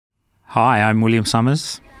Hi, I'm William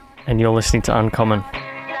Summers. And you're listening to Uncommon.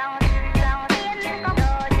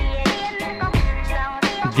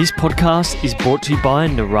 This podcast is brought to you by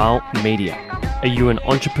Neuralle Media. Are you an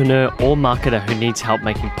entrepreneur or marketer who needs help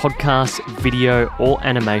making podcasts, video, or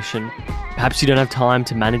animation? Perhaps you don't have time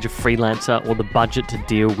to manage a freelancer or the budget to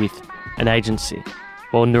deal with an agency.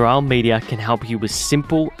 Well, Neuralle Media can help you with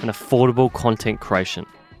simple and affordable content creation,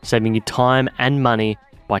 saving you time and money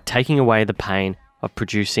by taking away the pain of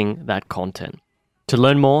producing that content. To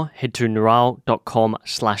learn more, head to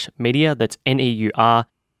neuralle.com/media. That's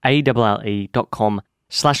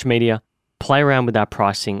neuralle.com/media. Play around with our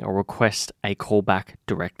pricing or request a callback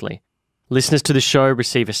directly. Listeners to the show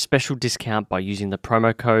receive a special discount by using the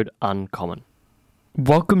promo code UNCOMMON.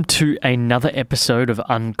 Welcome to another episode of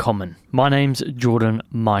Uncommon. My name's Jordan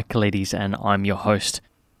Michaelides and I'm your host.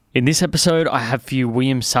 In this episode, I have for you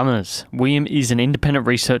William Summers. William is an independent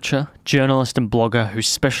researcher, journalist and blogger who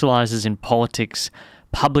specialises in politics,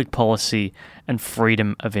 public policy and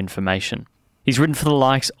freedom of information. He's written for the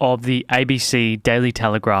likes of the ABC, Daily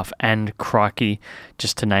Telegraph and Crikey,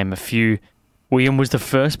 just to name a few. William was the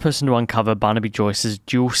first person to uncover Barnaby Joyce's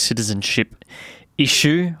dual citizenship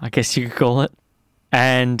issue, I guess you could call it,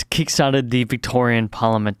 and kickstarted the Victorian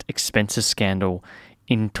Parliament expenses scandal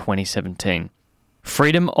in 2017.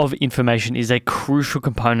 Freedom of information is a crucial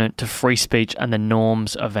component to free speech and the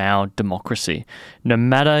norms of our democracy. No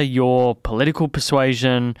matter your political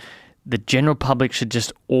persuasion, the general public should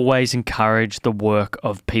just always encourage the work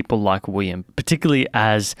of people like William, particularly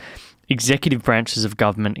as executive branches of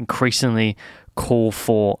government increasingly call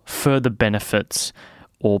for further benefits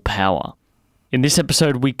or power. In this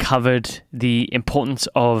episode, we covered the importance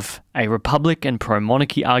of a republic and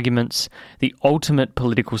pro-monarchy arguments, the ultimate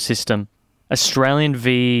political system, Australian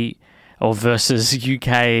versus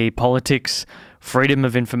UK politics, freedom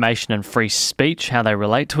of information and free speech, how they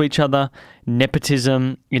relate to each other,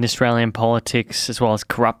 nepotism in Australian politics, as well as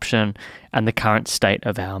corruption and the current state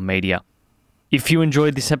of our media. If you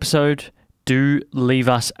enjoyed this episode, do leave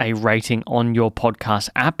us a rating on your podcast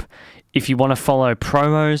app. If you want to follow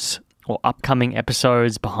promos or upcoming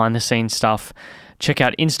episodes, behind the scenes stuff, check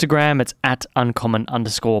out Instagram. It's at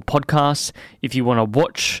uncommon_podcasts. If you want to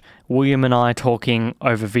watch William and I talking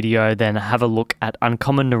over video, then have a look at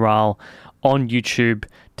Uncommon Neuralle on YouTube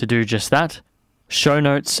to do just that. Show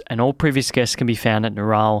notes and all previous guests can be found at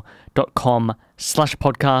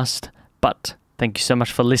neuralle.com/podcast. But thank you so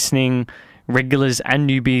much for listening, regulars and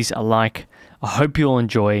newbies alike. I hope you'll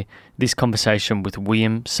enjoy this conversation with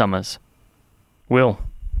William Summers. Will,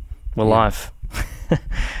 we're live.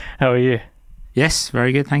 How are you? Yes,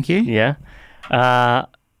 very good, thank you. Yeah.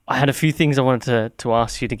 I had a few things I wanted to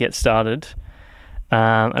ask you to get started.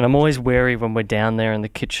 And I'm always wary when we're down there in the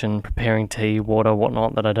kitchen preparing tea, water,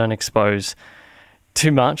 whatnot, that I don't expose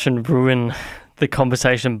too much and ruin the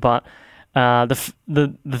conversation. But the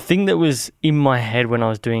thing that was in my head when I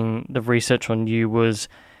was doing the research on you was,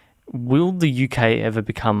 will the UK ever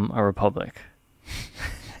become a republic?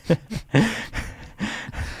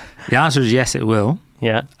 The answer is yes, it will.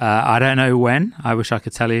 Yeah. I don't know when. I wish I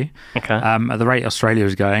could tell you. Okay. At the rate Australia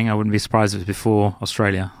is going, I wouldn't be surprised if it's before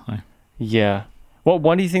Australia. So. Yeah.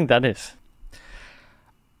 Why do you think that is?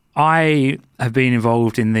 I have been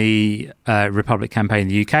involved in the Republic campaign in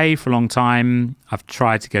the UK for a long time. I've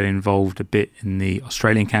tried to get involved a bit in the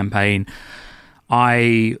Australian campaign.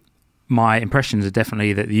 My impressions are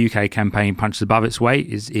definitely that the UK campaign punches above its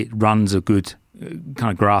weight. It runs a good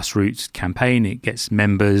kind of grassroots campaign. It gets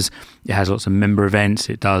members. It has lots of member events.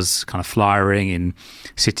 It does kind of flyering in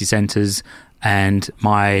city centres. And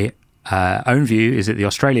my own view is that the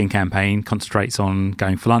Australian campaign concentrates on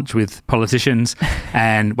going for lunch with politicians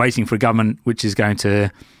and waiting for a government which is going to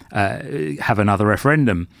have another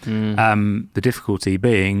referendum. The difficulty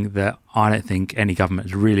being that I don't think any government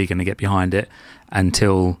is really going to get behind it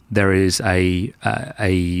until there is a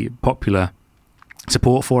popular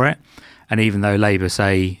support for it. And even though Labour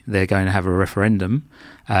say they're going to have a referendum,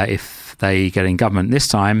 if they get in government this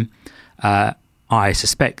time, I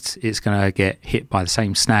suspect it's going to get hit by the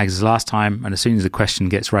same snags as last time. And as soon as the question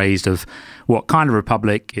gets raised of what kind of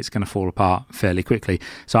republic, it's going to fall apart fairly quickly.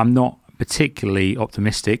 So I'm not particularly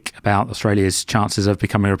optimistic about Australia's chances of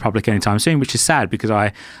becoming a republic anytime soon, which is sad because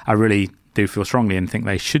I really do feel strongly and think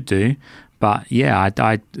they should do. But yeah,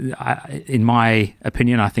 I, in my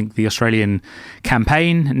opinion, I think the Australian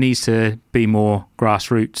campaign needs to be more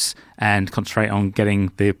grassroots and concentrate on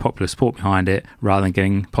getting the popular support behind it rather than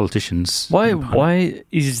getting politicians. Why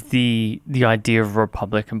is the idea of a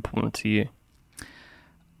republic important to you?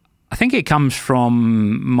 I think it comes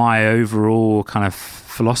from my overall kind of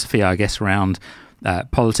philosophy, I guess, around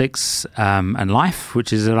politics and life,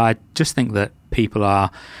 which is that I just think that people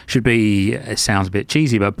should be, it sounds a bit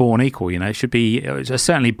cheesy, but born equal, should be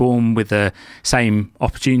certainly born with the same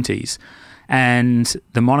opportunities. And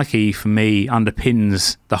the monarchy, for me,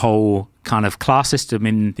 underpins the whole kind of class system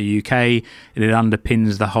in the UK. It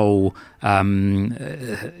underpins the whole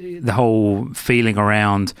feeling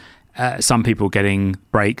around some people getting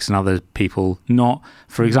breaks and other people not.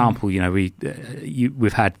 For example, we've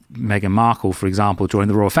had Meghan Markle, for example, join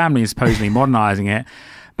the royal family and supposedly modernising it.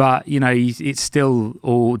 But, it's still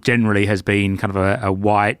all generally has been kind of a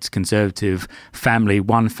white conservative family.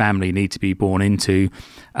 One family need to be born into.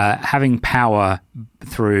 Having power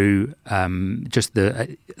through just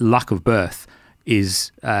the luck of birth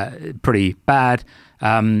is pretty bad.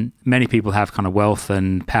 Many people have kind of wealth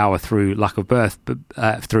and power through luck of birth, but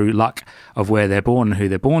through luck of where they're born and who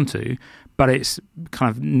they're born to. But it's kind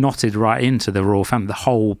of knotted right into the royal family. The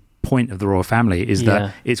whole point of the royal family is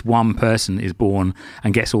that it's one person is born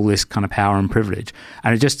and gets all this kind of power and privilege,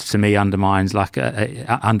 and it just to me underlines the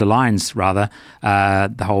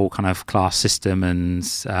whole kind of class system and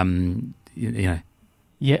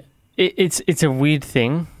it's a weird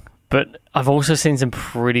thing, but I've also seen some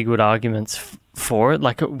pretty good arguments for it.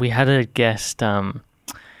 Like we had a guest,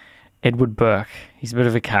 Edward Burke. He's a bit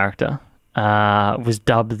of a character. Was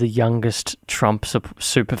dubbed the youngest Trump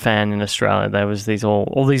super fan in Australia. There was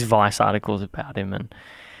all these Vice articles about him, and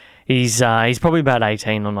he's probably about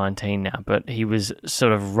 18 or 19 now. But he was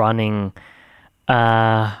sort of running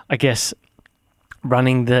the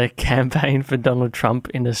campaign for Donald Trump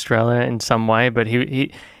in Australia in some way. But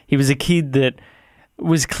he was a kid that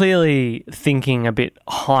was clearly thinking a bit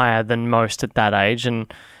higher than most at that age, and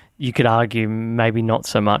you could argue maybe not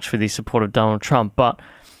so much for the support of Donald Trump, but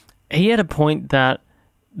he had a point that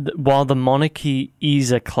while the monarchy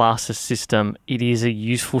is a classist system, it is a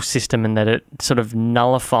useful system in that it sort of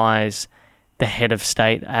nullifies the head of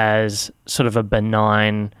state as sort of a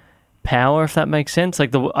benign power, if that makes sense.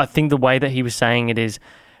 Like I think the way that he was saying it is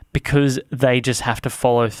because they just have to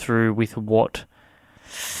follow through with what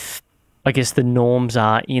I guess the norms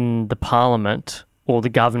are in the parliament or the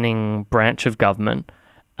governing branch of government,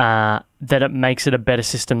 that it makes it a better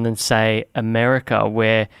system than, say, America,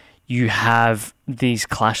 where you have these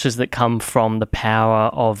clashes that come from the power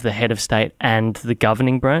of the head of state and the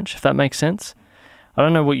governing branch, if that makes sense. I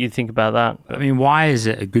don't know what you think about that. I mean, why is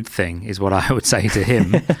it a good thing, is what I would say to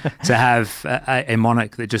him, to have a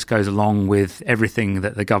monarch that just goes along with everything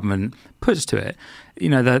that the government puts to it?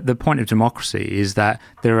 The point of democracy is that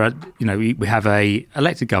there are, we have a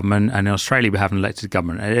elected government, and in Australia we have an elected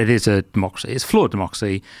government. It is a democracy. It's a flawed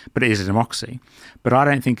democracy, but it is a democracy. But I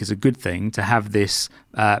don't think it's a good thing to have this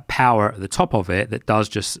power at the top of it that does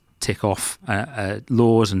just tick off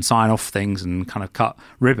laws and sign off things and kind of cut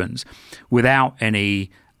ribbons without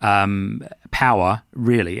any power,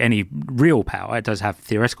 really, any real power. It does have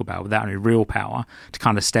theoretical power without any real power to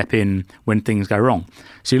kind of step in when things go wrong.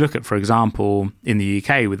 So you look at, for example, in the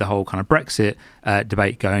UK with the whole kind of Brexit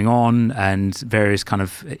debate going on and various kind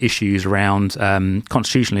of issues around,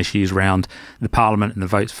 constitutional issues around the Parliament and the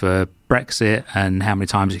votes for Brexit and how many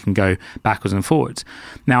times it can go backwards and forwards.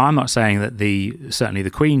 Now, I'm not saying that certainly the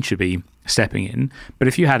Queen should be stepping in, but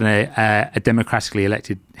if you had a democratically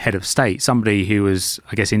elected head of state, somebody who was,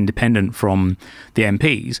 I guess, independent from the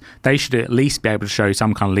MPs, they should at least be able to show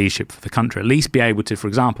some kind of leadership for the country, at least be able to, for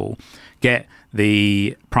example, get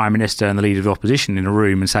the Prime Minister and the Leader of the Opposition in a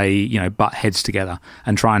room and say, butt heads together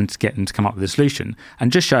and try and get them to come up with a solution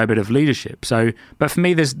and just show a bit of leadership. So, but for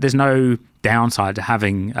me, there's no downside to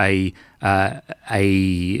having a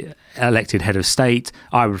elected head of state.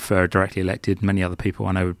 I would prefer a directly elected. Many other people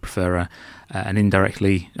I know would prefer an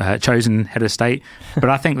indirectly chosen head of state. But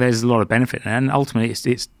I think there's a lot of benefit, and ultimately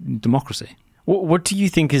it's democracy. What do you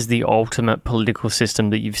think is the ultimate political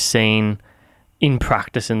system that you've seen in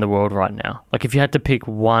practice in the world right now? Like, if you had to pick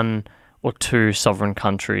one or two sovereign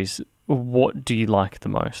countries, what do you like the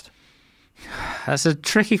most? That's a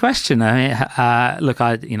tricky question. I mean, look,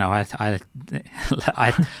 I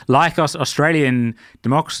like Australian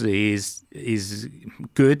democracy is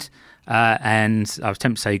good, and I was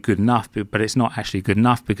tempted to say good enough, but it's not actually good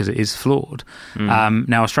enough because it is flawed.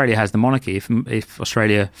 Now, Australia has the monarchy. If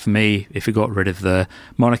Australia, for me, if it got rid of the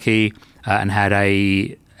monarchy and had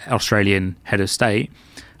a Australian head of state,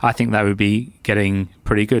 I think that would be getting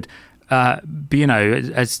pretty good. But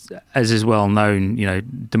as is well known,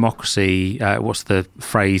 democracy. What's the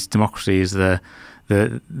phrase? Democracy is the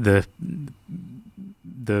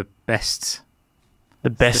best. The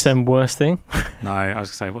best and worst thing. No, I was going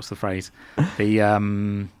to say, what's the phrase? The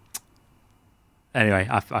Anyway,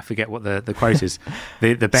 I forget what the quote is.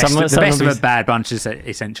 The best of a bad bunch is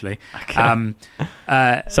essentially. Okay.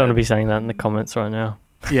 Someone will be saying that in the comments right now.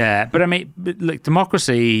 Yeah, but I mean, look,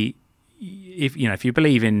 democracy. If you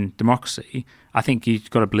believe in democracy, I think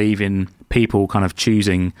you've got to believe in people kind of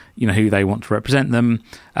choosing, who they want to represent them.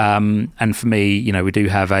 And for me, we do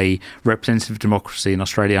have a representative democracy in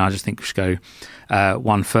Australia. I just think we should go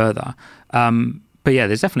one further. But yeah,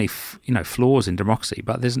 there's definitely flaws in democracy,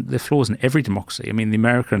 but there's flaws in every democracy. I mean, the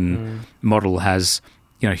American model has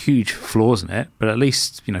huge flaws in it, but at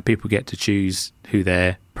least people get to choose who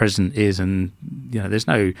their president is, and there's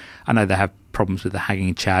no. I know they have problems with the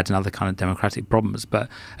hanging Chad and other kind of democratic problems, but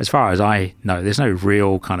as far as I know, there's no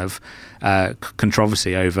real kind of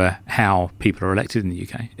controversy over how people are elected in the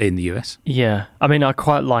UK, in the US. Yeah, I mean, I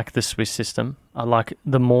quite like the Swiss system. I like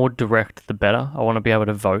the more direct, the better. I want to be able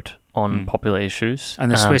to vote on popular issues.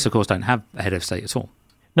 And the Swiss, of course, don't have a head of state at all.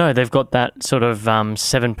 No, they've got that sort of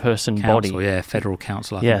 7-person body. Yeah, federal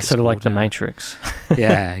council. I think it's sort of called, like the Matrix.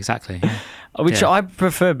 Yeah, exactly. Yeah. Which I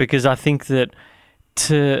prefer, because I think that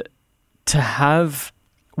to have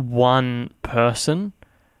one person,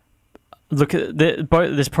 look at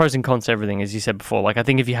there's pros and cons to everything, as you said before. Like, I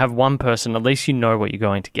think if you have one person, at least you know what you're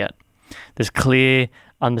going to get. There's clear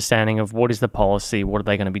understanding of what is the policy, what are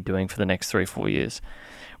they going to be doing for the next 3-4 years.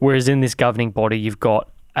 Whereas in this governing body, you've got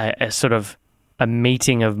a sort of a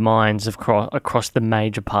meeting of minds across the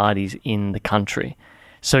major parties in the country.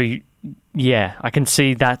 So, I can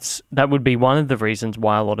see that would be one of the reasons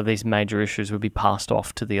why a lot of these major issues would be passed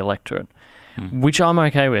off to the electorate, which I'm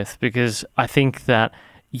okay with, because I think that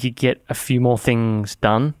you get a few more things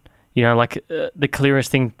done. The clearest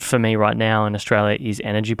thing for me right now in Australia is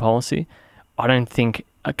energy policy. I don't think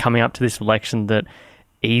coming up to this election that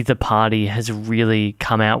either party has really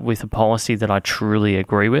come out with a policy that I truly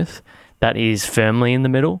agree with, that is firmly in the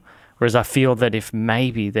middle. Whereas I feel that if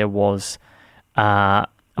maybe there was a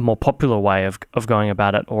more popular way of going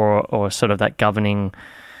about it, or sort of that governing,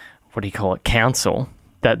 council,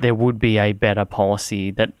 that there would be a better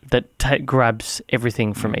policy that grabs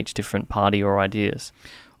everything from each different party or ideas.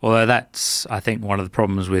 Although that's, I think, one of the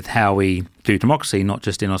problems with how we do democracy, not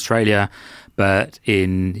just in Australia, but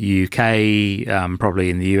in the UK, probably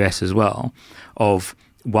in the US as well, of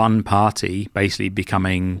one party basically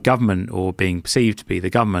becoming government or being perceived to be the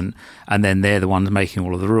government, and then they're the ones making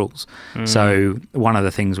all of the rules. So one of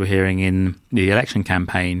the things we're hearing in the election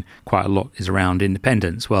campaign quite a lot is around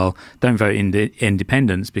independence. Well, don't vote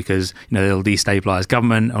independents because they'll destabilise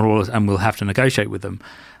government, and we'll have to negotiate with them.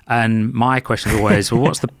 And my question is always, well,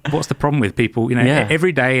 what's the problem with people?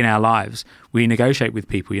 Every day in our lives we negotiate with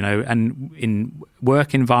people, and in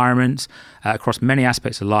work environments, across many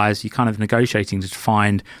aspects of lives, you're kind of negotiating to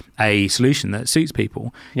find a solution that suits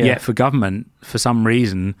people. Yeah. Yet for government, for some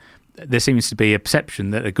reason, there seems to be a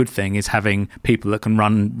perception that a good thing is having people that can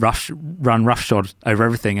run roughshod over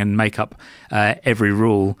everything and make up every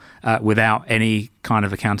rule without any kind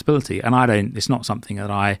of accountability. And it's not something that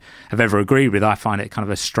I have ever agreed with. I find it kind of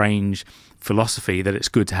a strange philosophy that it's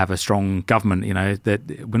good to have a strong government, that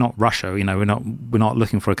we're not Russia, we're not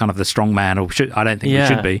looking for a kind of the strong man, or I don't think we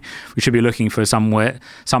should be. We should be looking for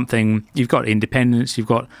something. You've got independence, you've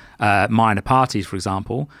got minor parties, for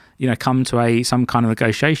example, come to some kind of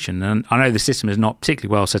negotiation. And I know the system is not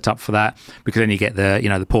particularly well set up for that, because then you get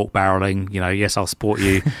the pork barreling, yes, I'll support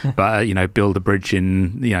you, but build a bridge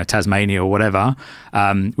in Tasmania or whatever,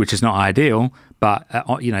 which is not ideal. But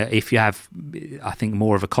if you have, I think,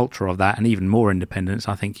 more of a culture of that, and even more independence,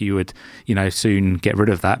 I think you would soon get rid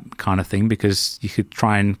of that kind of thing, because you could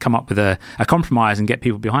try and come up with a compromise and get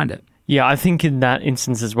people behind it. Yeah, I think in that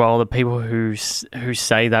instance as well, the people who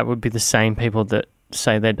say that would be the same people that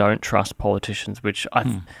say they don't trust politicians, which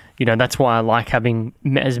that's why I like having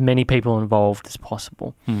as many people involved as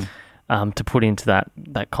possible to put into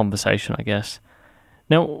that conversation, I guess.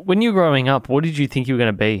 Now, when you were growing up, what did you think you were going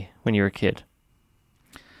to be when you were a kid?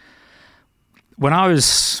 When I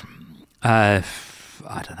was, 8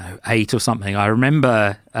 or something, I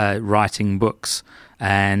remember writing books,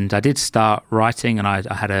 and I did start writing, and I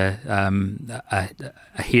had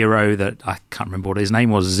a hero that I can't remember what his name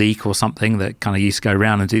was, Zeke or something, that kind of used to go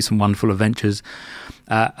around and do some wonderful adventures.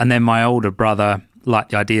 And then my older brother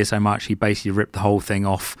liked the idea so much, he basically ripped the whole thing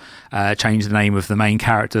off, changed the name of the main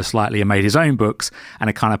character slightly, and made his own books, and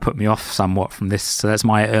it kind of put me off somewhat from this. So that's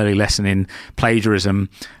my early lesson in plagiarism,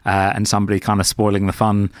 and somebody kind of spoiling the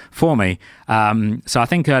fun for me. So I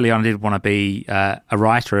think early on I did want to be a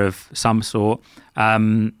writer of some sort.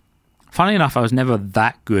 Funnily enough, I was never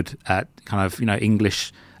that good at kind of,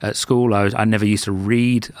 English at school. I never used to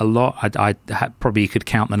read a lot. I probably could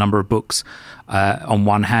count the number of books on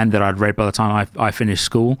one hand that I'd read by the time I finished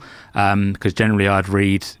school, because generally I'd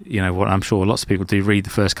read, what I'm sure lots of people do, read the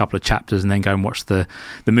first couple of chapters and then go and watch the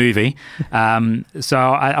movie. So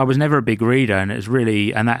I was never a big reader, and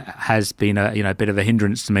that has been a bit of a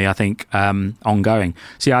hindrance to me, I think, ongoing.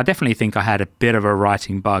 So yeah, I definitely think I had a bit of a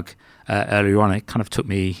writing bug earlier on. It kind of took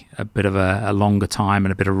me a bit of a longer time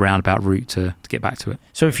and a bit of a roundabout route to get back to it.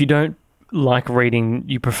 So if you don't like reading,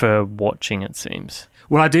 you prefer watching, it seems.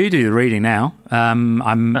 Well, I do the reading now.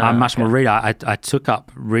 I'm much more reader. I took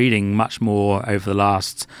up reading much more over the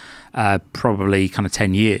last probably kind of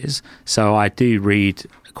 10 years. So I do read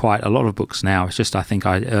quite a lot of books now. It's just I think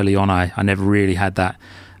early on I never really had that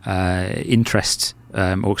interest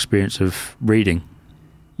or experience of reading.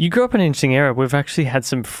 You grew up in an interesting area. We've actually had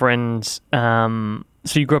some friends. So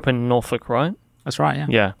you grew up in Norfolk, right? That's right, yeah.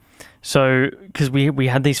 Yeah. So, because we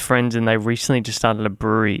had these friends and they recently just started a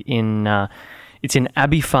brewery in, it's in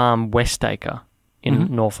Abbey Farm, Westacre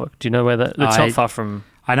in Norfolk. Do you know where that's not far from?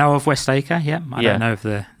 I know of Westacre, yeah. I don't know of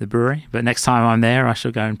the brewery, but next time I'm there, I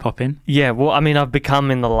shall go and pop in. Yeah, well, I mean, I've become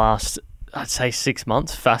in the last, I'd say 6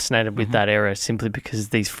 months, fascinated with that area simply because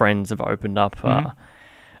these friends have opened up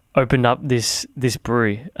this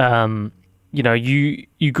brewery. I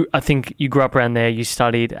think you grew up around there. You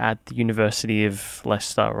studied at the University of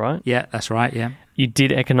Leicester, right? Yeah, that's right. Yeah, you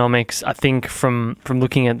did economics. I think from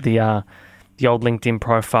looking at the old LinkedIn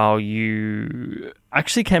profile, you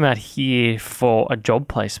actually came out here for a job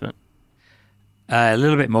placement. A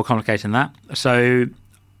little bit more complicated than that. So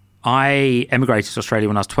I emigrated to Australia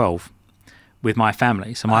when I was 12 with my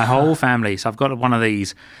family. So my whole family. So I've got one of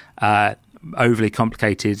these overly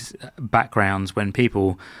complicated backgrounds when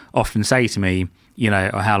people often say to me,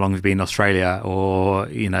 how long have you been in Australia, or,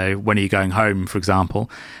 when are you going home, for example.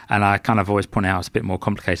 And I kind of always point out it's a bit more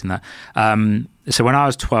complicated than that. So when I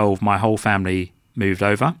was 12, my whole family moved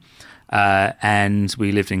over and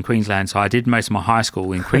we lived in Queensland. So I did most of my high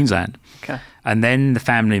school in Queensland. Okay. And then the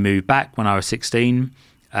family moved back when I was 16.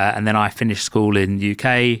 And then I finished school in the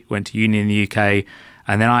UK, went to uni in the UK,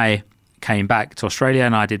 and then I came back to Australia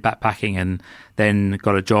and I did backpacking and then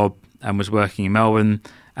got a job and was working in Melbourne.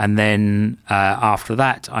 And then after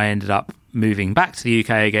that, I ended up moving back to the UK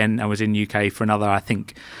again. I was in the UK for another, I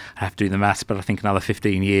think, I have to do the maths, but I think another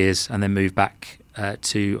 15 years, and then moved back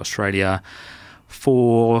to Australia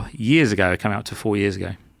 4 years ago, coming up to 4 years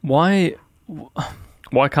ago. Why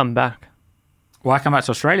come back? Well, I come back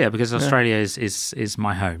to Australia because Australia is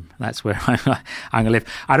my home. That's where I'm going to live.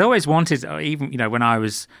 I'd always wanted, even when I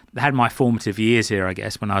had my formative years here, I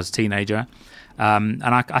guess, when I was a teenager. And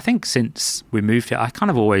I think since we moved here, I kind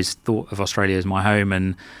of always thought of Australia as my home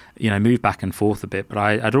and, moved back and forth a bit. But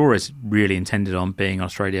I'd always really intended on being in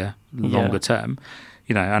Australia longer term,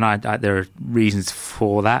 and I there are reasons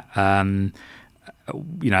for that. I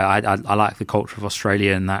like the culture of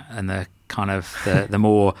Australia and the kind of the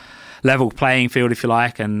more level playing field, if you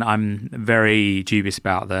like, and I'm very dubious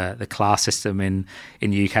about the class system in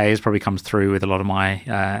the UK. It probably comes through with a lot of my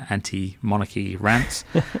anti-monarchy rants.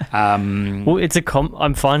 Well,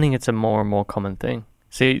 I'm finding it's a more and more common thing.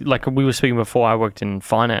 See, like we were speaking before, I worked in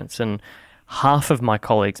finance, and half of my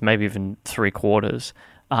colleagues, maybe even 3/4,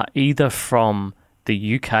 are either from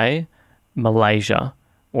the UK, Malaysia,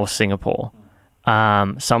 or Singapore.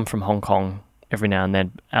 Some from Hong Kong every now and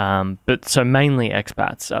then, but so mainly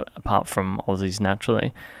expats, apart from Aussies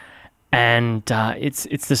naturally. And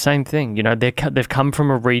it's the same thing, they've come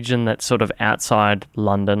from a region that's sort of outside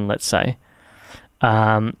London, let's say,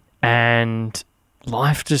 and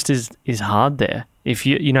life just is hard there. If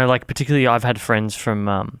like particularly, I've had friends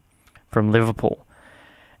from Liverpool,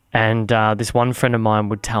 and this one friend of mine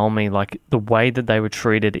would tell me like the way that they were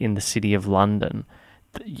treated in the city of London.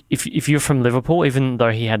 If you're from Liverpool, even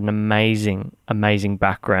though he had an amazing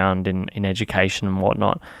background in education and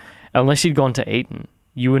whatnot, unless you'd gone to Eton,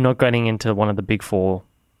 you were not getting into one of the big four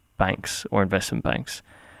banks or investment banks.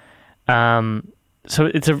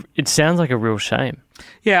 So it sounds like a real shame.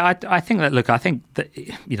 Yeah, I think that. Look, I think that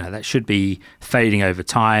that should be fading over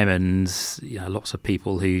time, and lots of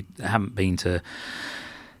people who haven't been to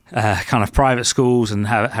kind of private schools and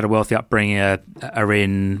had a wealthy upbringing are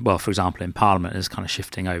in, well, for example, in Parliament is kind of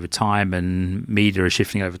shifting over time, and media is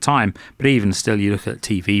shifting over time. But even still, you look at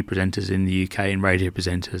TV presenters in the UK and radio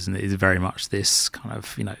presenters, and it is very much this kind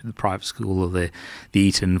of, the private school or the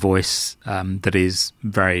Eton voice that is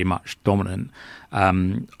very much dominant.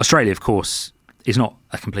 Australia, of course, is not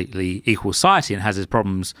a completely equal society and has its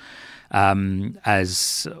problems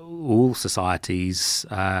as all societies,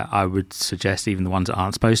 I would suggest, even the ones that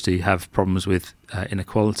aren't supposed to, have problems with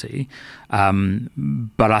inequality.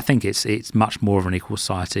 But I think it's much more of an equal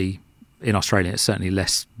society in Australia. It's certainly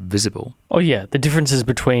less visible. Oh yeah, the differences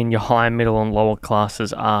between your high, middle and lower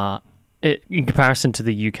classes are, in comparison to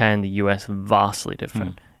the UK and the US, vastly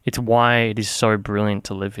different. It's why it is so brilliant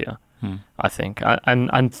to live here, I think.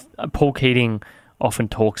 And Paul Keating often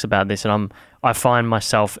talks about this, and I find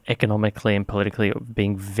myself economically and politically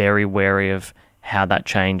being very wary of how that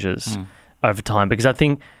changes over time, because I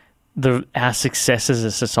think our success as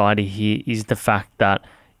a society here is the fact that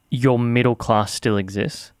your middle class still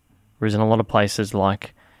exists, whereas in a lot of places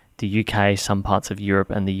like the UK, some parts of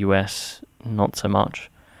Europe and the US, not so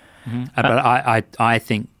much. But I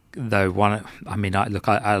think, though,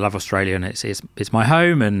 I love Australia, and it's my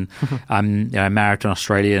home, and I'm married to an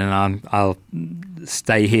Australian, and I'll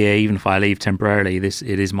stay here even if I leave temporarily. It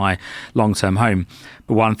is my long-term home.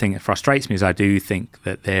 But one thing that frustrates me is I do think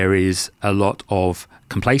that there is a lot of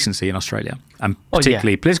complacency in Australia, and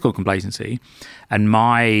particularly political complacency. And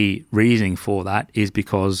my reasoning for that is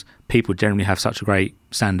because people generally have such a great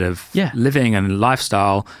standard of living and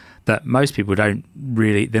lifestyle that most people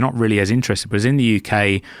they're not really as interested. Because in the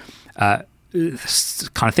UK,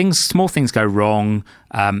 small things go wrong,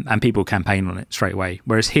 and people campaign on it straight away.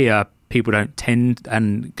 Whereas here, people don't tend,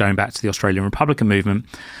 and going back to the Australian Republican movement,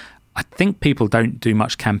 I think people don't do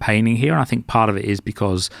much campaigning here. And I think part of it is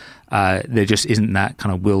because there just isn't that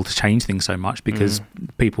kind of will to change things so much, because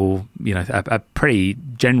people, are pretty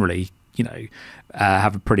generally,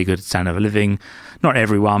 have a pretty good standard of living. Not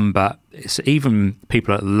everyone, but even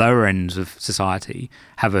people at lower ends of society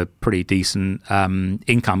have a pretty decent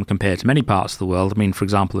income compared to many parts of the world. I mean, for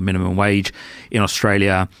example, the minimum wage in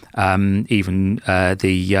Australia, even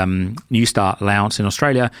the New Start allowance in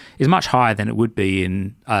Australia is much higher than it would be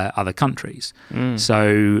in other countries.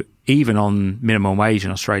 So even on minimum wage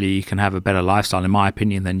in Australia, you can have a better lifestyle, in my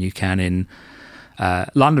opinion, than you can in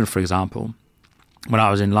London, for example. When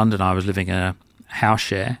I was in London, I was living in a house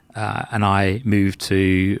share, and I moved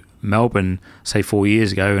to Melbourne, say 4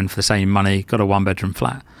 years ago, and for the same money got a one-bedroom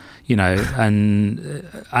flat. And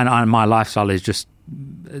my lifestyle is just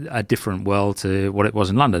a different world to what it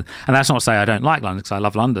was in London. And that's not to say I don't like London, because I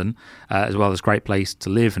love London as well. As a great place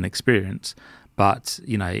to live and experience. But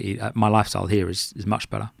my lifestyle here is much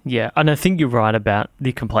better. Yeah, and I think you're right about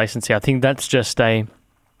the complacency. I think that's just that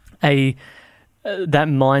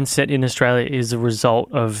mindset in Australia is a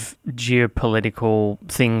result of geopolitical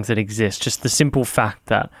things that exist. Just the simple fact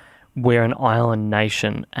that we're an island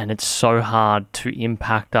nation, and it's so hard to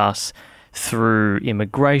impact us through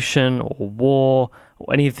immigration or war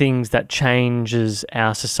or any things that changes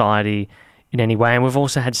our society in any way. And we've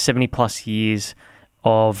also had 70 plus years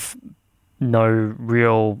of no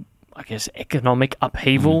real, economic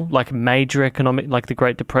upheaval, like major economic, like the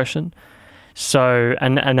Great Depression. So,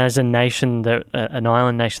 and as a nation, an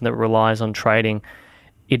island nation that relies on trading,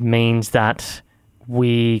 it means that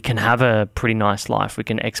we can have a pretty nice life. We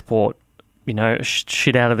can export,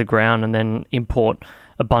 shit out of the ground, and then import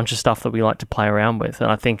a bunch of stuff that we like to play around with.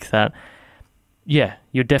 And I think that,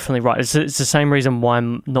 you're definitely right. It's the same reason why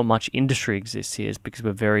not much industry exists here, is because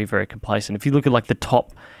we're very, very complacent. If you look at like the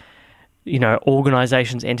top,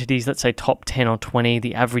 organizations, entities, let's say top 10 or 20,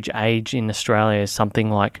 the average age in Australia is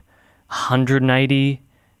something like 180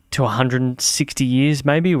 to 160 years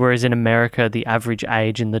maybe, whereas in America, the average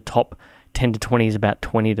age in the top 10 to 20 is about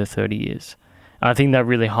 20 to 30 years. And I think that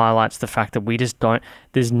really highlights the fact that we just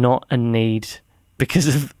there's not a need, because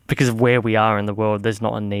of where we are in the world, there's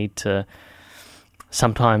not a need to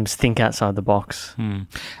sometimes think outside the box. And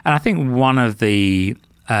I think one of the,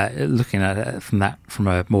 looking at it from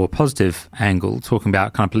a more positive angle, talking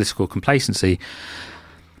about kind of political complacency,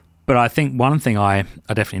 but I think one thing I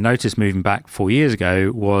definitely noticed moving back 4 years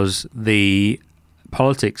ago was the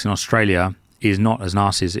politics in Australia is not as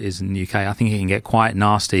nasty as it is in the UK. I think it can get quite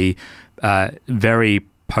nasty, very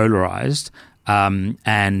polarised,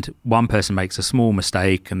 and one person makes a small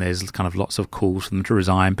mistake and there's kind of lots of calls for them to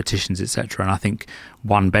resign, petitions, etc. And I think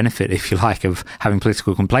one benefit, if you like, of having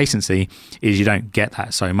political complacency is you don't get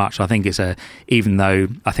that so much. I think even though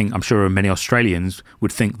I'm sure many Australians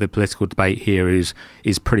would think the political debate here is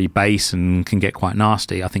pretty base and can get quite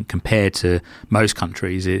nasty, I think compared to most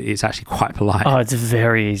countries, it's actually quite polite. Oh, it's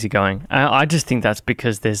very easygoing. I just think that's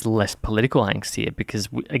because there's less political angst here, because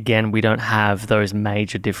we don't have those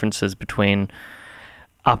major differences between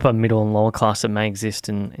upper, middle and lower class that may exist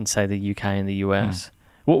in say, the UK and the US.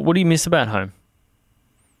 What do you miss about home?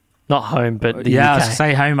 Not home, but the UK. I was to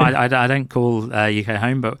say home. I don't call UK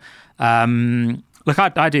home, but Look,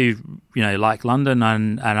 I do, like London,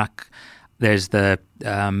 and there's the,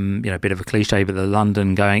 bit of a cliche, but the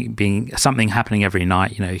London being something happening every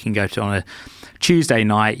night. You can go to on a Tuesday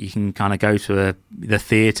night, you can kind of go to the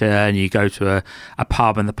theatre, and you go to a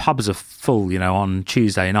pub, and the pubs are full, on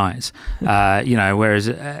Tuesday nights. Whereas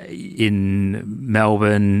in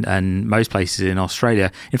Melbourne and most places in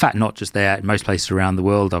Australia, in fact, not just there, in most places around the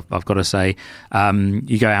world, I've got to say,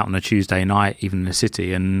 you go out on a Tuesday night, even in the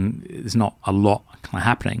city, and there's not a lot kind of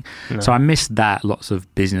happening. No. So I missed that, lots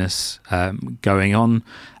of business going on.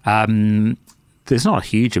 There's not a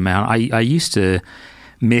huge amount. I used to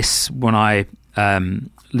miss, when I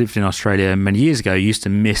lived in Australia many years ago, used to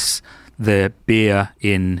miss the beer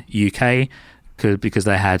in UK because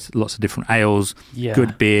they had lots of different ales,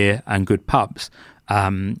 good beer and good pubs.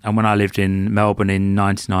 And when I lived in Melbourne in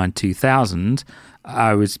 99, 2000,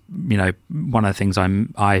 I was, one of the things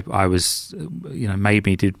I was, made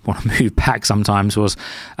me did want to move back sometimes was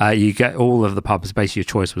you get all of the pubs, basically your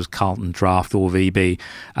choice was Carlton Draft or VB,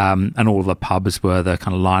 and all of the pubs were the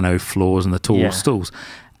kind of lino floors and the tall stools.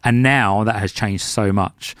 And now that has changed so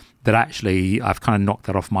much that actually I've kind of knocked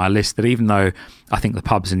that off my list, that even though I think the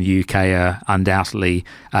pubs in the UK are undoubtedly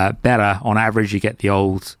better, on average you get the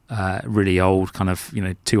old, really old kind of,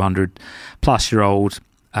 200 plus year old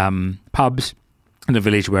pubs. In the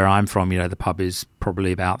village where I'm from, the pub is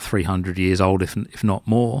probably about 300 years old, if not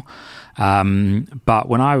more. But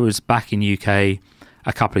when I was back in UK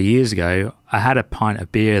a couple of years ago, I had a pint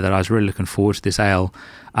of beer that I was really looking forward to, this ale,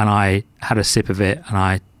 and I had a sip of it, and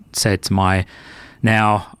I said to my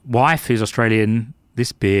now wife, who's Australian,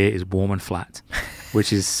 this beer is warm and flat,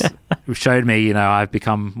 which showed me, I've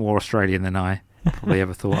become more Australian than I probably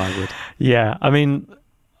ever thought I would. Yeah, I mean,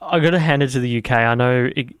 I got to hand it to the UK. I know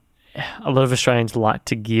a lot of Australians like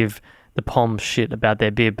to give the POM shit about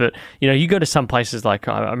their beer, but you go to some places, like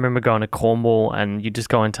I remember going to Cornwall, and you just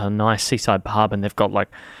go into a nice seaside pub and they've got like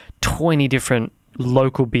 20 different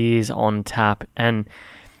local beers on tap, and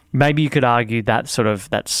maybe you could argue that sort of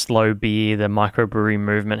that slow beer, the microbrewery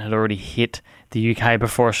movement had already hit the UK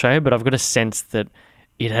before Australia, but I've got a sense that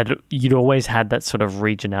you'd always had that sort of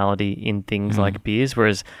regionality in things like beers,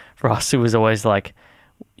 whereas for us it was always like,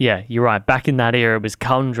 yeah, you're right, back in that era it was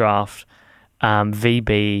Carlton Draft,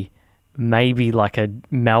 VB, maybe like a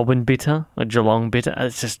Melbourne bitter, a Geelong bitter.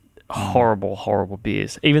 It's just horrible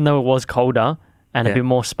beers, even though it was colder and a bit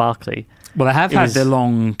more sparkly. Well, they have had their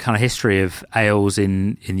long kind of history of ales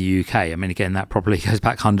in the UK. I mean, again, that probably goes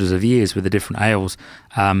back hundreds of years with the different ales.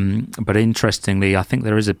 But interestingly, I think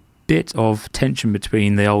there is a bit of tension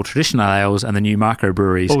between the old traditional ales and the new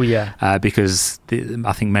microbreweries. Oh, yeah. Because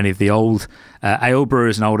I think many of the old ale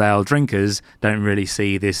brewers and old ale drinkers don't really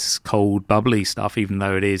see this cold, bubbly stuff, even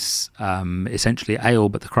though it is essentially ale,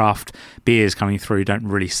 but the craft beers coming through don't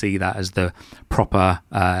really see that as the proper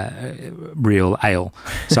real ale.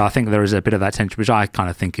 So I think there is a bit of that tension, which I kind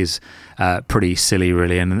of think is pretty silly,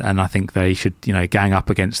 really, and I think they should, gang up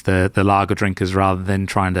against the lager drinkers rather than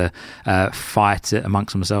trying to fight it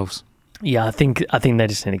amongst themselves. Yeah, I think they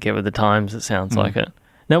just need to get with the times. It sounds like it.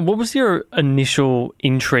 Now, what was your initial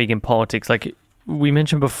intrigue in politics? Like we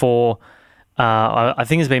mentioned before, I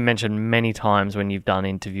think it's been mentioned many times when you've done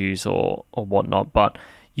interviews or whatnot, but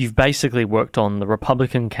you've basically worked on the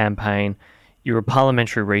Republican campaign. You're a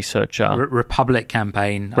parliamentary researcher. Republic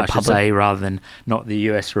campaign, I should say, rather than not the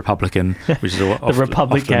US Republican, which is the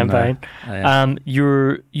Republic campaign.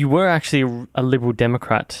 You were actually a Liberal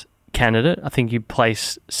Democrat candidate. I think you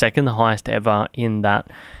placed second, the highest ever in that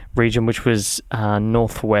region, which was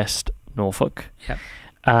northwest Norfolk. Yep.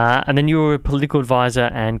 And then you were a political advisor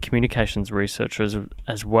and communications researcher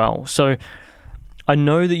as well. So I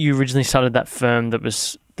know that you originally started that firm that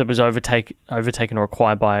was overtaken or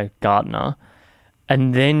acquired by Gartner,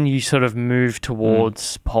 and then you sort of moved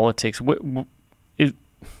towards politics.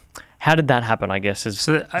 How did that happen, I guess?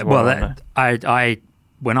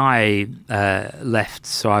 When I left,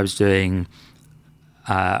 so I was doing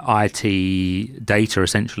IT data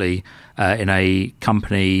essentially in a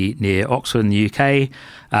company near Oxford in the UK,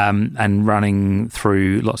 and running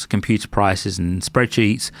through lots of computer prices and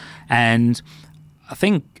spreadsheets. And I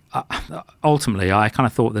think ultimately I kind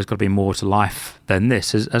of thought there's got to be more to life than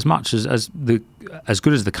this. As much as good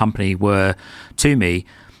as the company were to me,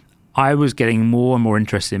 I was getting more and more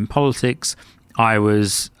interested in politics. I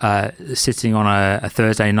was sitting on a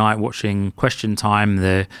Thursday night watching Question Time,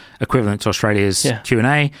 the equivalent to Australia's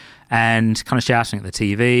Q&A, and kind of shouting at the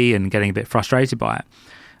TV and getting a bit frustrated by it.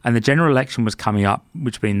 And the general election was coming up,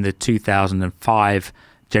 which being the 2005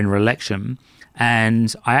 general election.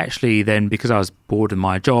 And I actually then, because I was bored of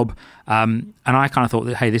my job, and I kind of thought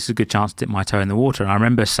that, hey, this is a good chance to dip my toe in the water. And I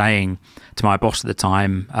remember saying to my boss at the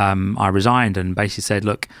time, I resigned and basically said,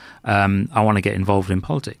 look, I want to get involved in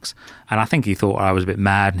politics. And I think he thought I was a bit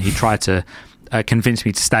mad, and he tried to convinced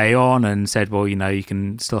me to stay on and said, well, you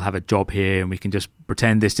can still have a job here and we can just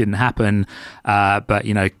pretend this didn't happen. But,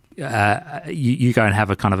 you go and have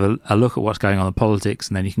a kind of a look at what's going on in politics,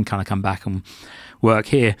 and then you can kind of come back and work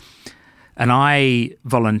here. And I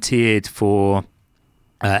volunteered for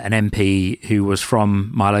an MP who was from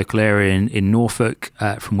my local area in Norfolk,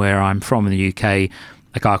 from where I'm from in the UK,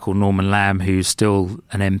 a guy called Norman Lamb, who's still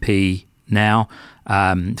an MP now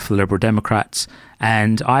for the Liberal Democrats.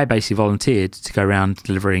 And I basically volunteered to go around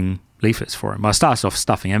delivering leaflets for him. I started off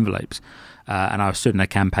stuffing envelopes, and I stood in a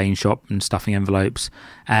campaign shop and stuffing envelopes.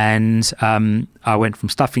 And I went from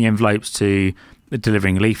stuffing envelopes to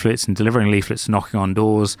delivering leaflets, and delivering leaflets to knocking on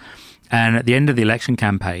doors. And at the end of the election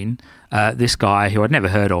campaign, this guy, who I'd never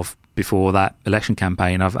heard of before that election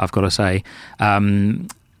campaign, I've got to say,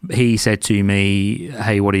 he said to me,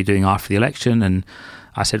 hey, what are you doing after the election? And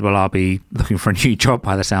I said, well, I'll be looking for a new job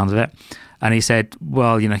by the sounds of it. And he said,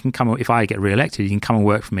 well, you can come, if I get re-elected, you can come and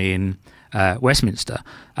work for me in Westminster,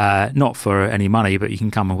 not for any money, but you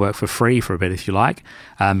can come and work for free for a bit if you like,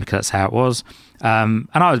 because that's how it was. And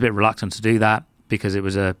I was a bit reluctant to do that because it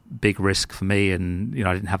was a big risk for me, and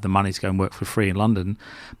I didn't have the money to go and work for free in London.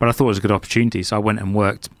 But I thought it was a good opportunity, so I went and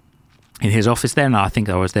worked in his office then. I think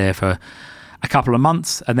I was there for a couple of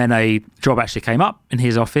months, and then a job actually came up in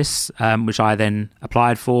his office, which I then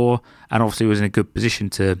applied for, and obviously was in a good position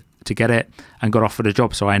to get it, and got offered a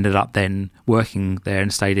job. So I ended up then working there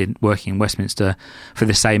and stayed working in Westminster for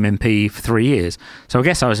the same MP for 3 years. So I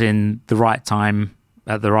guess I was in the right time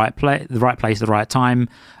at the right place at the right time,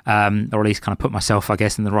 or at least kind of put myself, I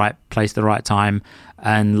guess, in the right place at the right time,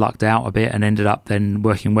 and lucked out a bit and ended up then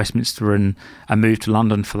working in Westminster and moved to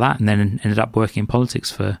London for that, and then ended up working in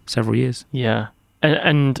politics for several years. Yeah.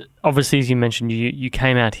 And obviously, as you mentioned, you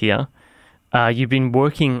came out here. You've been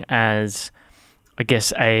working as, I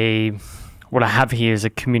guess, what I have here is a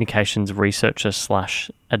communications researcher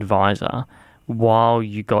 / advisor while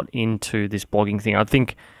you got into this blogging thing. I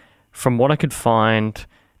think from what I could find,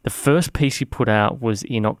 the first piece you put out was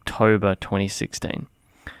in October 2016.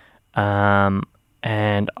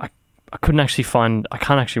 And I couldn't actually I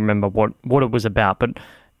can't actually remember what it was about, but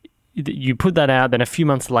you put that out, then a few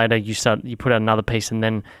months later you put out another piece, and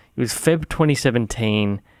then it was Feb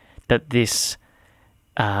 2017 that this,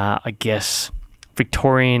 I guess,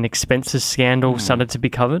 Victorian expenses scandal started to be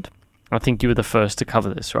covered. I think you were the first to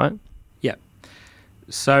cover this, right? Yeah.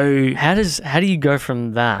 So how do you go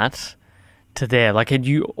from that to there? Like, had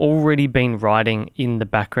you already been writing in the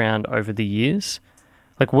background over the years?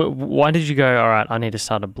 Like, why did you go, all right, I need to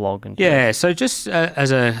start a blog? So just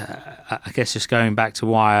I guess just going back to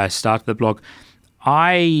why I started the blog,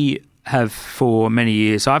 I have for many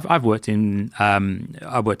years. So I've worked in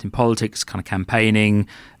politics, kind of campaigning,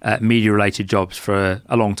 media related jobs for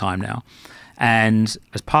a long time now. And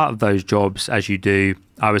as part of those jobs, as you do,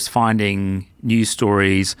 I was finding news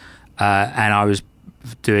stories, and I was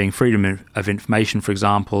doing freedom of information, for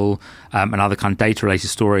example, and other kind of data related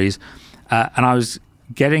stories, and I was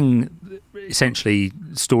getting essentially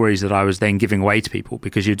stories that I was then giving away to people,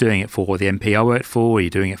 because you're doing it for the MP I worked for, or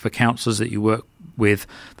you're doing it for councillors that you work with,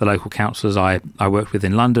 the local councillors I worked with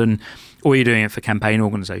in London, or you're doing it for campaign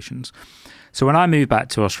organisations. So when I moved back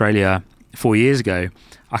to Australia 4 years ago,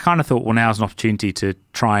 I kind of thought, well, now's an opportunity to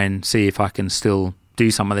try and see if I can still do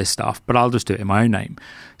some of this stuff, but I'll just do it in my own name.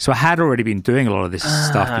 So I had already been doing a lot of this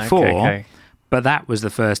stuff before, but that was the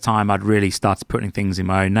first time I'd really started putting things in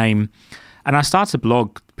my own name. And I started to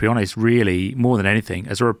blog, to be honest, really more than anything,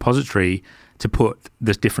 as a repository to put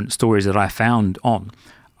the different stories that I found on.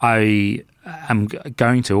 I am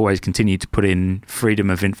going to always continue to put in freedom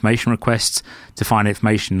of information requests to find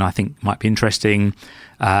information I think might be interesting,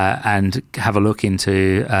 and have a look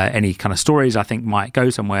into any kind of stories I think might go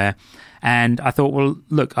somewhere. And I thought, well,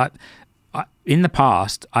 look, in the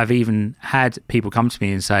past, I've even had people come to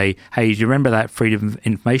me and say, hey, do you remember that freedom of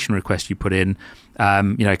information request you put in?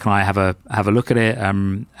 Can I have a look at it,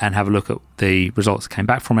 and have a look at the results that came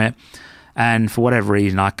back from it? And for whatever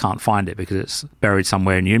reason, I can't find it because it's buried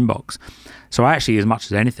somewhere in your inbox. So I actually, as much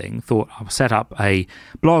as anything, thought I'll set up a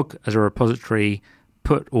blog as a repository,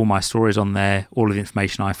 put all my stories on there, all of the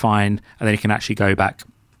information I find, and then you can actually go back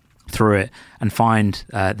through it and find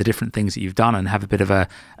the different things that you've done, and have a bit of a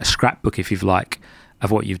scrapbook, if you like,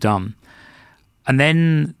 of what you've done. And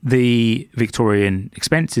then the Victorian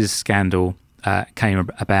expenses scandal came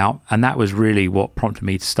about, and that was really what prompted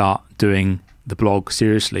me to start doing the blog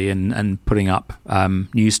seriously and putting up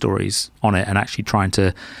news stories on it, and actually trying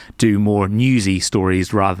to do more newsy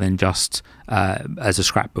stories rather than just as a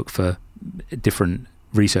scrapbook for different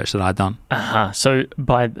research that I'd done. So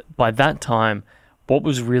by that time, what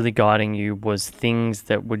was really guiding you was things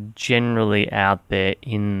that were generally out there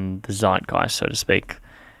in the zeitgeist, so to speak.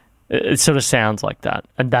 It sort of sounds like that.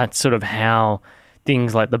 And that's sort of how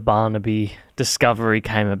things like the Barnaby discovery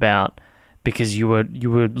came about, because you were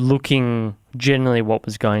looking generally what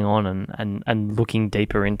was going on and looking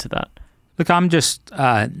deeper into that. Look, I'm just,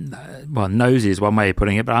 nosy is one way of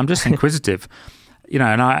putting it, but I'm just inquisitive.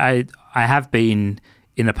 And I have been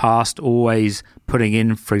in the past always putting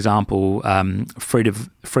in, for example,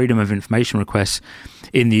 freedom of information requests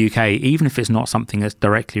in the UK, even if it's not something that's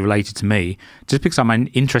directly related to me, just because I'm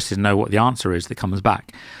interested to know what the answer is that comes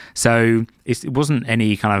back. So it wasn't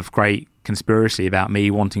any kind of great conspiracy about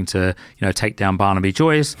me wanting to, take down Barnaby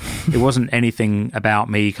Joyce. It wasn't anything about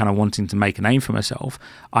me kind of wanting to make a name for myself.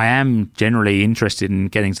 I am generally interested in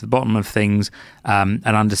getting to the bottom of things and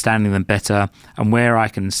understanding them better, and where I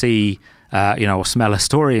can see or smell a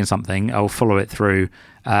story in something, I'll follow it through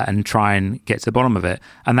and try and get to the bottom of it.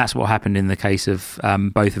 And that's what happened in the case of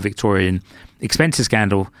both the Victorian expenses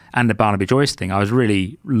scandal and the Barnaby Joyce thing. I was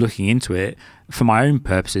really looking into it for my own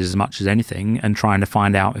purposes as much as anything, and trying to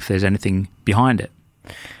find out if there's anything behind it.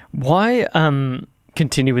 Why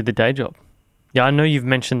continue with the day job? Yeah, I know you've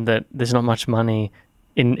mentioned that there's not much money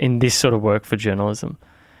in this sort of work for journalism,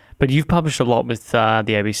 but you've published a lot with the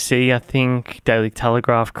ABC, I think, Daily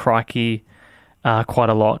Telegraph, Crikey, quite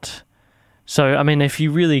a lot. So, I mean, if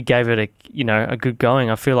you really gave it a good going,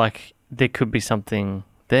 I feel like there could be something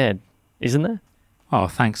there, isn't there? Oh,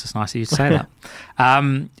 thanks. It's nice of you to say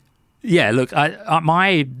that. Yeah, look,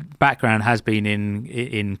 my background has been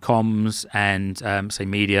in comms and, say,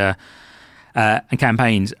 media and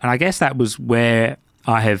campaigns. And I guess that was where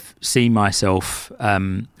I have seen myself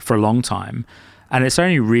for a long time. And it's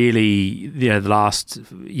only really, the last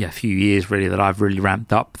few years really that I've really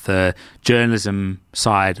ramped up the journalism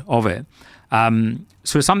side of it.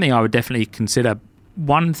 So it's something I would definitely consider.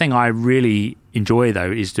 One thing I really enjoy,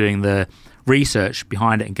 though, is doing the research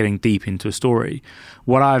behind it and getting deep into a story.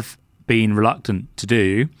 What I've been reluctant to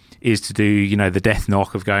do is to do, the death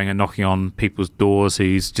knock of going and knocking on people's doors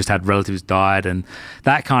who's just had relatives died and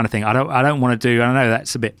that kind of thing. I don't want to do. I know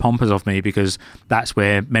that's a bit pompous of me, because that's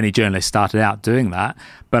where many journalists started out doing that.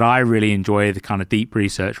 But I really enjoy the kind of deep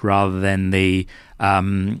research rather than the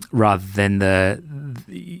more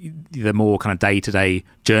kind of day-to-day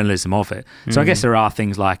journalism of it. So I guess there are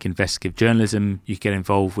things like investigative journalism you get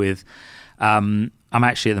involved with. I'm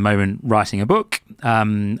actually at the moment writing a book,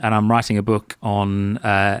 and I'm writing a book on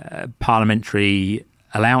parliamentary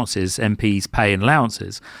allowances, MPs' pay and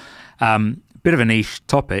allowances. Bit of a niche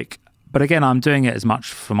topic, but again, I'm doing it as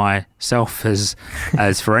much for myself as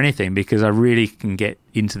for anything, because I really can get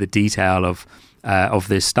into the detail of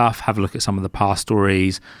this stuff, have a look at some of the past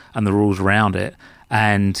stories and the rules around it,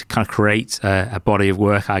 and kind of create a body of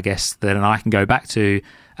work, I guess, that I can go back to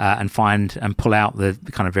and find and pull out the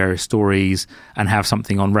kind of various stories and have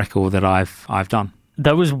something on record that I've done.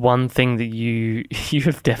 That was one thing that you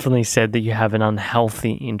have definitely said, that you have an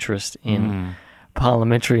unhealthy interest in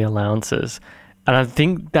parliamentary allowances. And I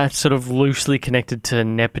think that's sort of loosely connected to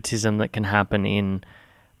nepotism that can happen in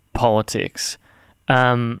politics.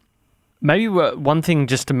 Maybe one thing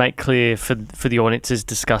just to make clear for the audience is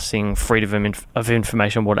discussing freedom of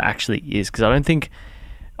information, what it actually is, because I don't think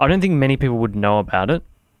many people would know about it.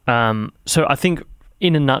 So I think,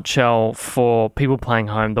 in a nutshell, for people playing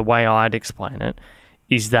home, the way I'd explain it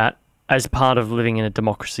is that as part of living in a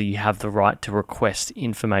democracy, you have the right to request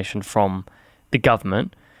information from the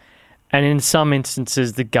government. And in some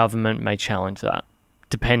instances, the government may challenge that,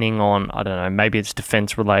 depending on, I don't know, maybe it's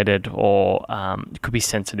defence related, or it could be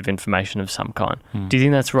sensitive information of some kind. Do you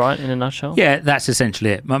think that's right in a nutshell? Yeah, that's essentially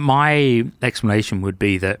it. My explanation would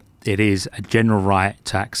be that it is a general right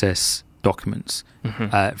to access documents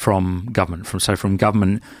from government, from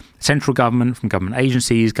government, central government, from government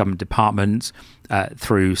agencies, government departments,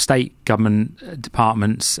 through state government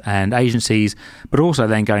departments and agencies, but also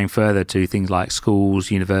then going further to things like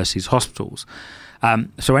schools, universities, hospitals.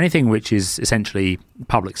 So anything which is essentially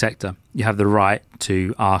public sector, you have the right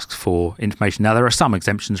to ask for information. Now, there are some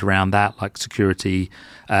exemptions around that, like security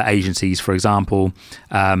agencies, for example,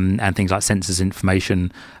 and things like census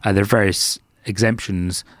information. There are various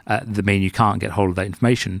exemptions that mean you can't get hold of that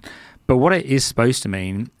information. But what it is supposed to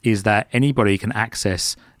mean is that anybody can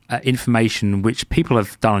access information which people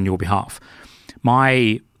have done on your behalf.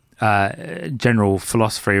 My general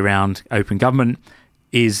philosophy around open government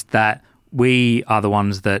is that We are the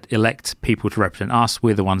ones that elect people to represent us.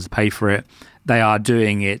 We're the ones that pay for it. They are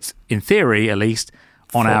doing it, in theory at least,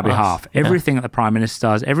 on our behalf. Everything that the Prime Minister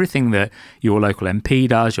does, everything that your local MP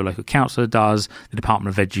does, your local councillor does, the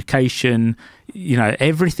Department of Education,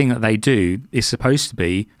 everything that they do is supposed to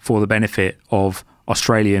be for the benefit of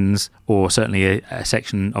Australians, or certainly a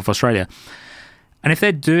section of Australia. And if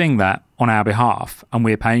they're doing that on our behalf and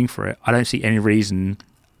we're paying for it, I don't see any reason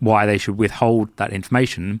why they should withhold that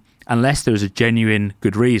information unless there is a genuine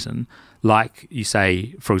good reason, like you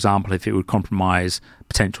say, for example, if it would compromise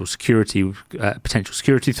potential security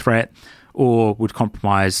threat, or would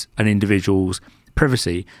compromise an individual's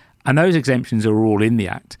privacy. And those exemptions are all in the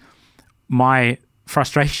Act. My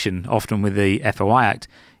frustration often with the FOI Act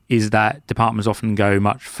is that departments often go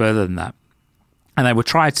much further than that. And they will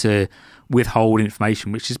try to withhold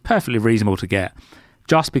information, which is perfectly reasonable to get,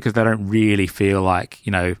 just because they don't really feel like,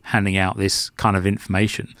 handing out this kind of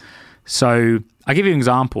information. So I'll give you an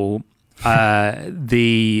example.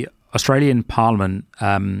 The Australian Parliament,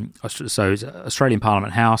 Australian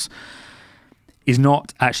Parliament House, is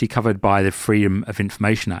not actually covered by the Freedom of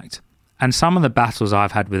Information Act. And some of the battles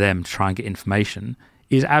I've had with them to try and get information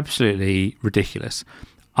is absolutely ridiculous.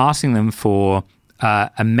 Asking them for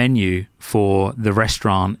a menu for the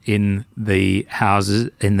restaurant in the houses,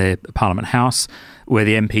 in the Parliament House, where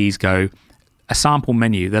the MPs go, a sample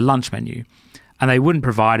menu, the lunch menu, and they wouldn't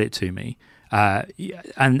provide it to me.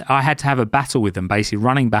 And I had to have a battle with them, basically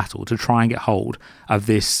running battle, to try and get hold of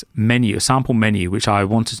this menu, a sample menu, which I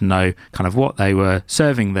wanted to know kind of what they were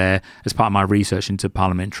serving there as part of my research into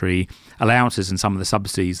parliamentary allowances and some of the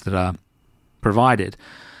subsidies that are provided.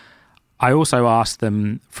 I also asked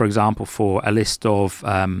them, for example, for a list of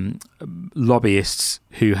lobbyists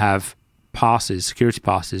who have passes, security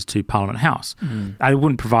passes to Parliament House. They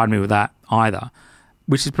wouldn't provide me with that either,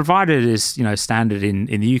 which is provided as standard in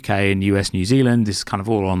the UK and US, New Zealand. This is kind of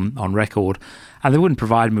all on record. And they wouldn't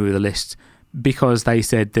provide me with a list because they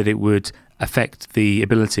said that it would affect the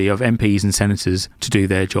ability of MPs and senators to do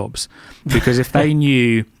their jobs. Because if they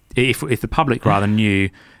knew, if the public rather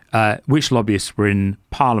knew which lobbyists were in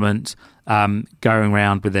Parliament going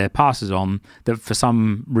around with their passes on, that for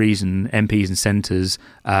some reason MPs and senators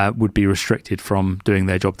would be restricted from doing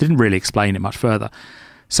their job. They didn't really explain it much further.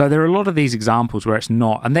 So there are a lot of these examples where it's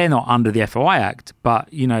not, and they're not under the FOI Act, but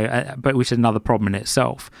which is another problem in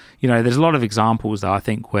itself. There's a lot of examples that I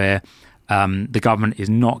think where the government is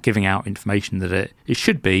not giving out information that it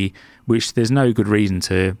should be, which there's no good reason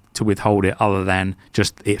to withhold it other than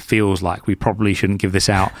just it feels like we probably shouldn't give this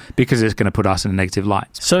out because it's going to put us in a negative light.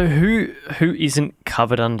 So who isn't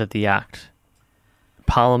covered under the Act?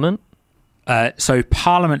 Parliament? So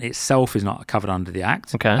Parliament itself is not covered under the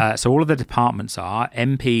Act. Okay. So all of the departments are.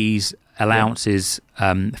 MPs' allowances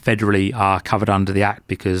federally are covered under the Act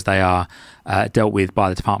because they are dealt with by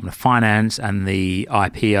the Department of Finance and the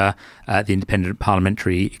IPEA, the Independent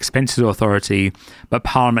Parliamentary Expenses Authority. But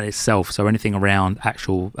Parliament itself, so anything around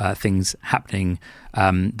actual things happening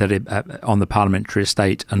that on the parliamentary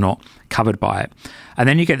estate, are not covered by it. And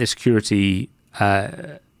then you get the security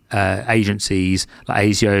agencies, like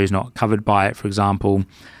ASIO is not covered by it, for example.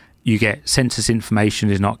 You get census information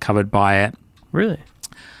is not covered by it. Really?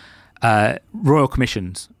 Royal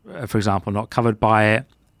commissions, for example, not covered by it.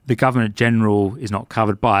 The Governor General is not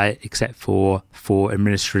covered by it, except for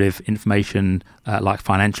administrative information, like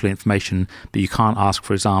financial information. But you can't ask,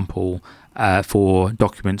 for example, for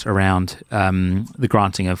documents around the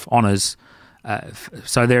granting of honours.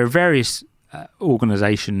 So there are various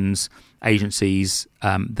organisations, agencies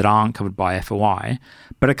that aren't covered by FOI,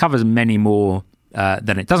 but it covers many more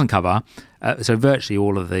than it doesn't cover. So virtually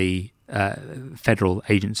all of the federal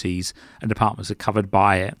agencies and departments are covered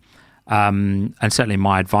by it. And certainly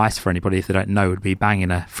my advice for anybody, if they don't know, would be bang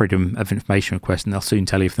in a Freedom of Information request, and they'll soon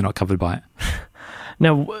tell you if they're not covered by it.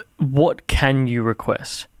 Now, what can you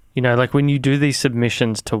request? Like when you do these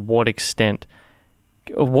submissions, to what extent,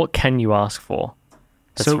 what can you ask for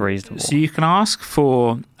that's reasonable? So you can ask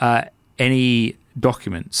for any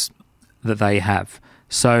documents that they have.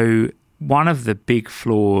 So one of the big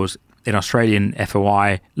flaws in Australian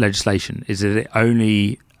FOI legislation is that it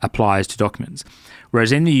only applies to documents.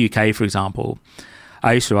 Whereas in the UK, for example,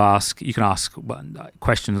 I used to you can ask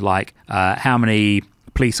questions like how many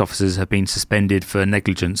police officers have been suspended for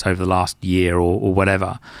negligence over the last year or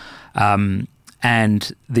whatever. And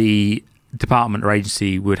the department or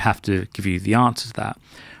agency would have to give you the answer to that.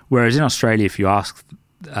 Whereas in Australia, if you ask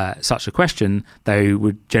such a question, they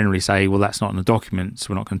would generally say, well, that's not in the document, so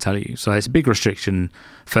we're not going to tell you. So it's a big restriction,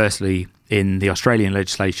 firstly, in the Australian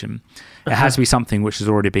legislation. It has to be something which has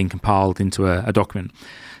already been compiled into a document.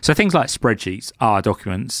 So things like spreadsheets are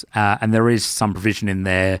documents, and there is some provision in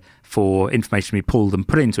there for information to be pulled and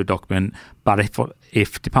put into a document. But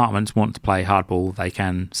if departments want to play hardball, they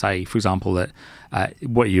can say, for example, that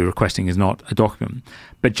what you're requesting is not a document.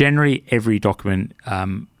 But generally, every document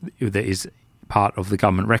that is part of the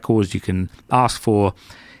government records you can ask for,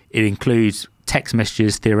 it includes text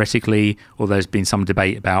messages theoretically, although there's been some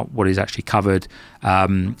debate about what is actually covered.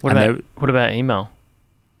 What about email?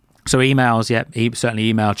 So emails, certainly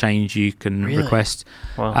email change you can request.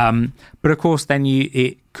 Wow. But of course, then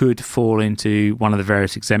it could fall into one of the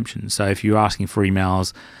various exemptions. So if you're asking for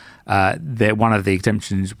emails, one of the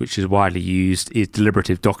exemptions which is widely used is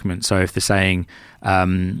deliberative documents. So if they're saying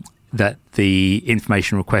that the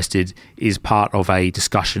information requested is part of a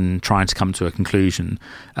discussion trying to come to a conclusion,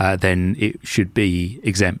 then it should be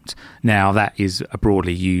exempt. Now, that is a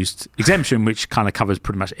broadly used exemption, which kind of covers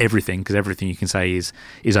pretty much everything, because everything you can say is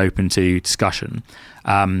open to discussion.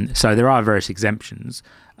 So there are various exemptions.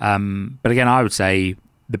 But again, I would say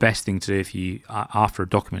the best thing to do if you after a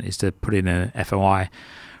document is to put in a FOI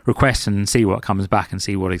request and see what comes back and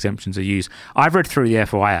see what exemptions are used. I've read through the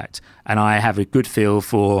FOI Act and I have a good feel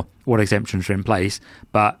for what exemptions are in place,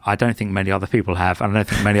 but I don't think many other people have, and I don't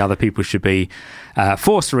think many other people should be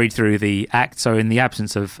forced to read through the Act. So in the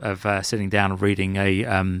absence of sitting down and reading a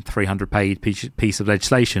 300-page piece of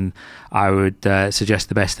legislation, I would suggest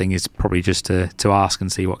the best thing is probably just to ask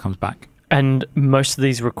and see what comes back. And most of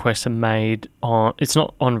these requests are made on, it's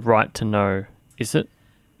not on Right to Know, is it?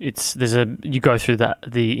 You go through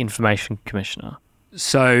the Information Commissioner.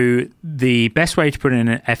 So the best way to put in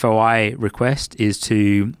an FOI request is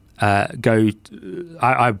to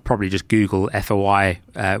I probably just Google FOI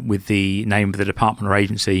with the name of the department or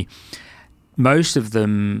agency. Most of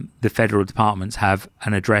them, the federal departments, have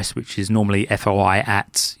an address which is normally FOI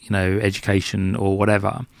at education or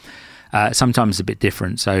whatever. Sometimes a bit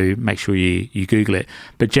different, so make sure you Google it.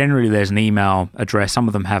 But generally, there's an email address. Some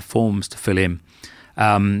of them have forms to fill in.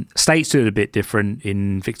 States do it a bit different.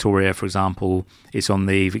 In Victoria, for example, it's on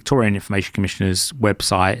the Victorian Information Commissioner's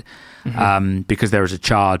website, because there is a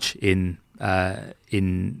charge in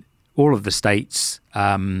all of the states.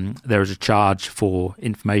 There is a charge for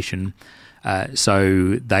information,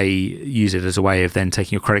 so they use it as a way of then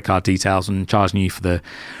taking your credit card details and charging you for the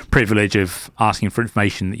privilege of asking for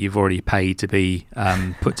information that you've already paid to be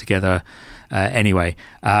put together anyway.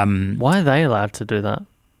 Why are they allowed to do that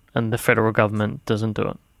and the federal government doesn't do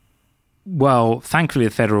it? Well, thankfully,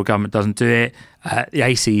 the federal government doesn't do it. The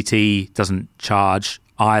ACT doesn't charge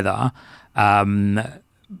either. But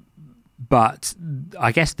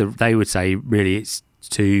I guess they would say really it's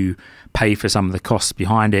to pay for some of the costs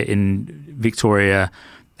behind it. In Victoria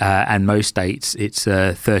and most states, it's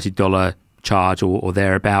a $30 charge or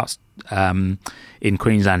thereabouts. In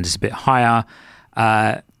Queensland, it's a bit higher.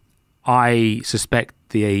 I suspect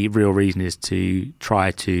the real reason is to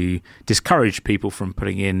try to discourage people from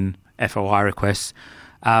putting in FOI requests.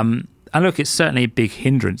 And look, it's certainly a big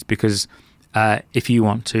hindrance because if you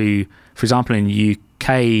want to, for example, in the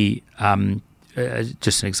UK,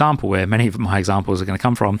 just an example where many of my examples are going to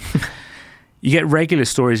come from, you get regular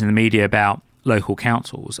stories in the media about local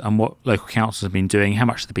councils and what local councils have been doing, how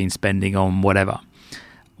much they've been spending on whatever.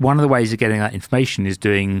 One of the ways of getting that information is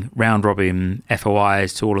doing round-robin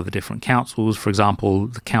FOIs to all of the different councils. For example,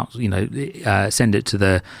 the council, send it to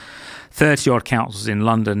the 30-odd councils in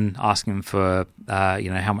London, asking them for,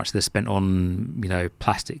 how much they've spent on,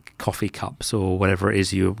 plastic coffee cups or whatever it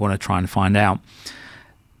is you want to try and find out.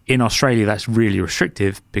 In Australia, that's really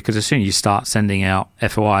restrictive because as soon as you start sending out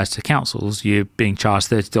FOIs to councils, you're being charged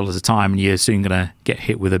 $30 a time and you're soon going to get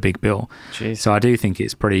hit with a big bill. Jeez. So I do think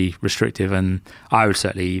it's pretty restrictive, and I would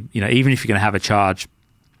certainly, even if you're going to have a charge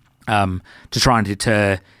to try and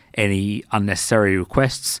deter any unnecessary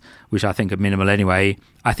requests, which I think are minimal anyway,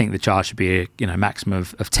 I think the charge should be a maximum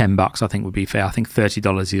of $10. I think would be fair. I think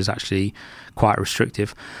 $30 is actually quite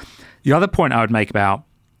restrictive. The other point I would make about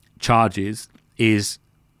charges is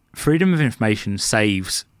freedom of information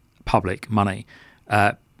saves public money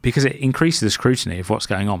because it increases the scrutiny of what's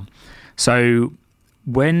going on. So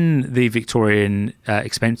when the Victorian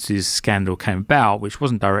expenses scandal came about, which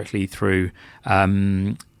wasn't directly through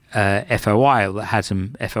FOI, that had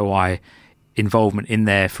some FOI involvement in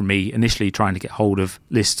there from me initially trying to get hold of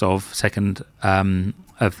lists of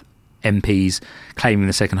of MPs claiming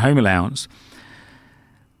the second home allowance,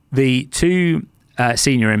 the two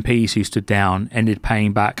senior MPs who stood down ended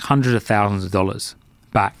paying back hundreds of thousands of dollars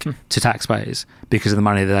back to taxpayers because of the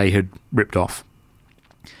money that they had ripped off.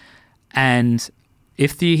 And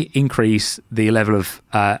if you increase the level of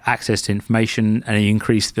access to information and you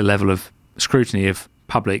increase the level of scrutiny of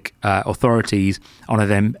public authorities on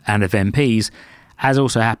them and of MPs, as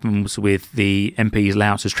also happens with the MPs'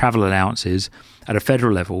 allowances, travel allowances at a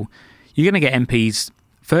federal level, you're going to get MPs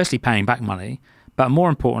firstly paying back money, but more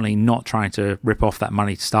importantly, not trying to rip off that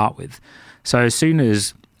money to start with. So as soon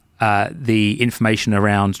as the information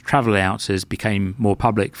around travel allowances became more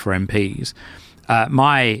public for MPs,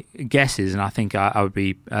 my guess is, and I think I would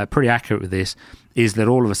be pretty accurate with this, is that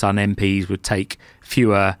all of a sudden MPs would take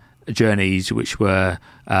fewer journeys which were,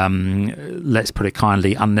 let's put it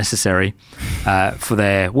kindly, unnecessary for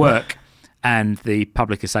their work, and the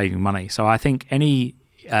public is saving money. So I think any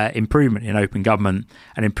improvement in open government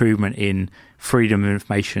and improvement in freedom of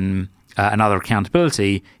information and other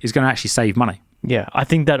accountability is going to actually save money. Yeah, I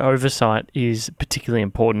think that oversight is particularly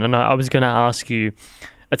important. And I was going to ask you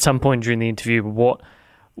at some point during the interview, what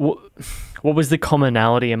was the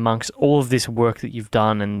commonality amongst all of this work that you've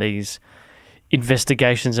done and these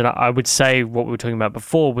investigations? And I would say what we were talking about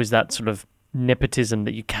before was that sort of nepotism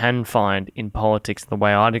that you can find in politics. The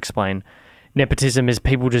way I'd explain nepotism is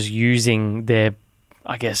people just using their,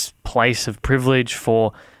 I guess, place of privilege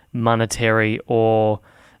for monetary or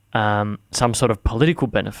some sort of political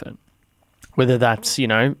benefit, whether that's,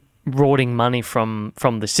 rorting money from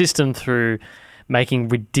the system through making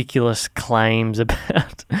ridiculous claims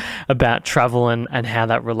about travel and how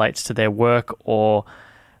that relates to their work, or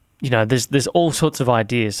there's all sorts of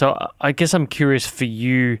ideas. So I guess I'm curious for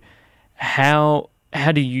you, how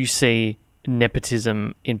do you see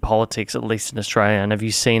nepotism in politics, at least in Australia, and have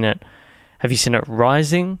you seen it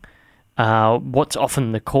rising? What's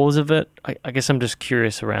often the cause of it? I guess I'm just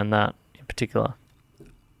curious around that in particular.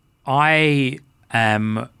 I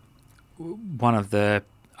am one of the,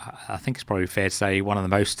 I think it's probably fair to say, one of the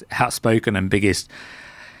most outspoken and biggest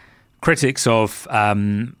critics of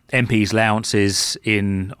MPs' allowances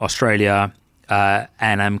in Australia,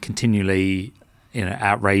 and I'm continually,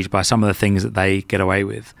 outraged by some of the things that they get away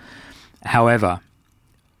with. However,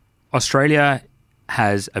 Australia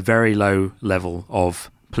has a very low level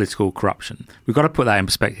of political corruption. We've got to put that in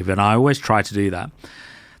perspective, and I always try to do that.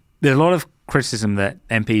 There's a lot of criticism that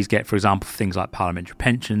MPs get, for example, for things like parliamentary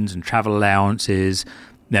pensions and travel allowances,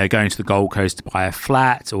 going to the Gold Coast to buy a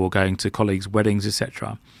flat or going to colleagues' weddings,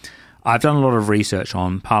 etc. I've done a lot of research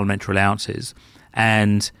on parliamentary allowances,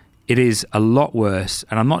 and it is a lot worse.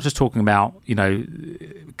 And I'm not just talking about,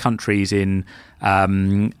 countries in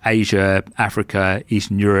Asia, Africa,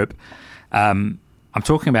 Eastern Europe. I'm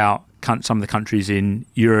talking about some of the countries in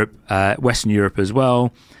Europe, Western Europe as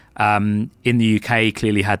well. In the UK,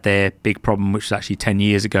 clearly had their big problem, which was actually 10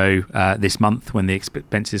 years ago this month when the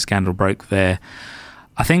expenses scandal broke there.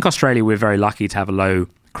 I think Australia, we're very lucky to have a low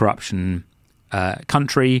corruption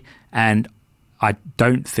country, and I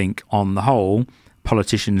don't think, on the whole,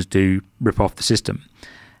 politicians do rip off the system.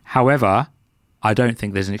 However, I don't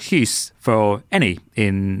think there's an excuse for any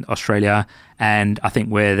in Australia, and I think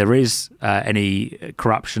where there is any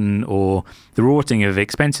corruption or the rorting of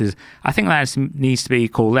expenses, I think that needs to be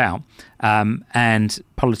called out. And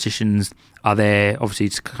politicians are there, obviously,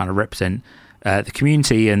 to kind of represent the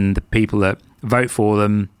community and the people that vote for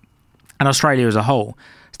them, and Australia as a whole.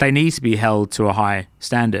 So they need to be held to a high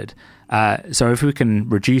standard. So if we can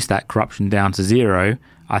reduce that corruption down to zero,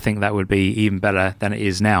 I think that would be even better than it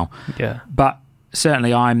is now. Yeah. But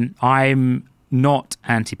certainly I'm not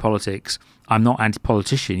anti-politics. I'm not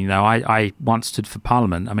anti-politician. I once stood for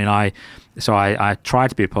Parliament. I mean, I tried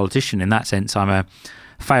to be a politician. In that sense, I'm a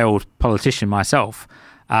failed politician myself.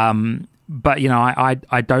 But,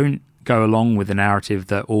 I don't go along with the narrative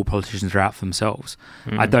that all politicians are out for themselves.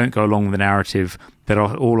 I don't go along with the narrative that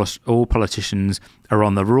all politicians are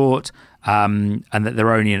on the rort and that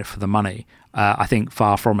they're only in it for the money. I think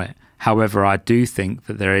far from it. However, I do think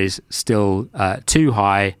that there is still too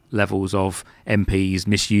high levels of MPs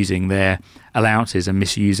misusing their allowances and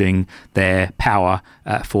misusing their power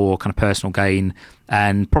for kind of personal gain,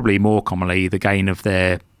 and probably more commonly the gain of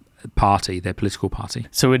their party, their political party.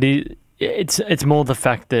 So it's more the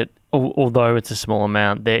fact that although it's a small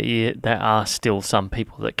amount, there are still some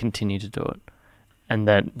people that continue to do it, and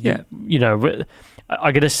that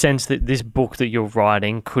I get a sense that this book that you're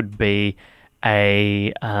writing could be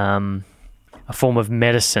a form of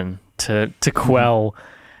medicine to quell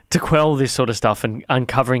this sort of stuff and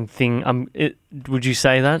uncovering would you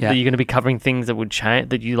say that you're going to be covering things that would change,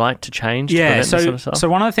 that you like to change? Yeah. To so this sort of stuff? So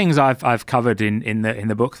one of the things I've covered in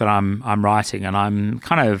the book that I'm writing, and I'm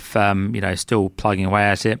kind of still plugging away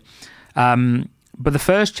at it. But the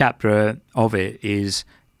first chapter of it is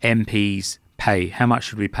MPs pay. How much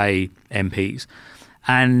should we pay MPs?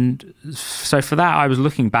 And so for that, I was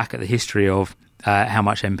looking back at the history of how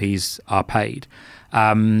much MPs are paid,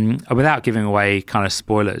 without giving away kind of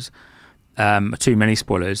spoilers, too many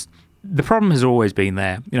spoilers. The problem has always been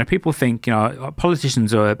there. People think,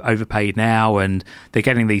 politicians are overpaid now and they're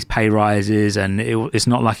getting these pay rises and it's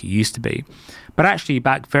not like it used to be. But actually,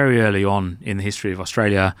 back very early on in the history of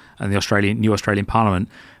Australia and the new Australian Parliament,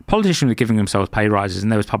 politicians were giving themselves pay rises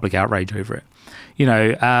and there was public outrage over it.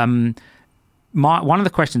 One of the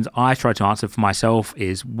questions I try to answer for myself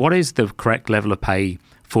is, what is the correct level of pay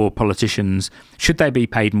for politicians? Should they be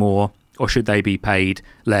paid more or should they be paid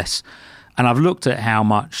less? And I've looked at how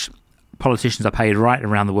much politicians are paid right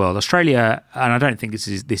around the world. Australia, and I don't think this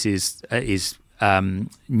is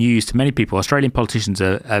news to many people, Australian politicians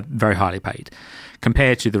are very highly paid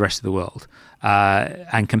compared to the rest of the world,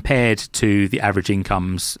 and compared to the average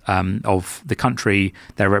incomes of the country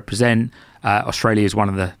they represent. Australia is one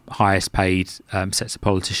of the highest paid sets of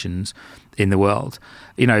politicians in the world.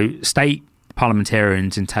 State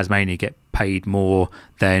parliamentarians in Tasmania get paid more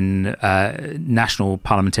than national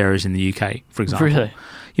parliamentarians in the UK, for example. Really?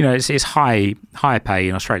 It's higher pay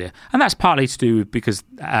in Australia. And that's partly to do because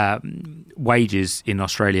wages in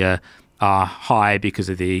Australia are high because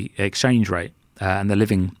of the exchange rate and the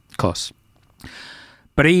living costs.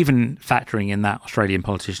 But even factoring in that, Australian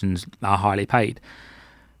politicians are highly paid.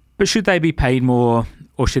 But should they be paid more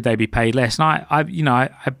or should they be paid less? And I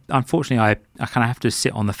unfortunately, I kind of have to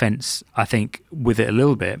sit on the fence, I think, with it a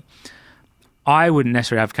little bit. I wouldn't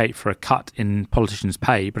necessarily advocate for a cut in politicians'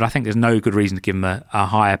 pay, but I think there's no good reason to give them a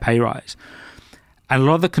higher pay rise. And a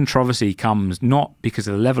lot of the controversy comes not because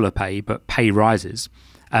of the level of pay, but pay rises.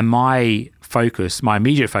 And my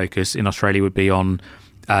immediate focus in Australia would be on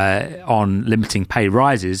limiting pay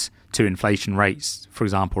rises to inflation rates, for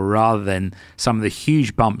example, rather than some of the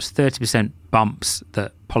huge bumps, 30% bumps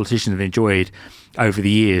that politicians have enjoyed over the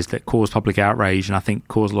years that cause public outrage and I think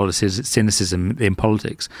cause a lot of cynicism in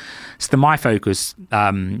politics. So my focus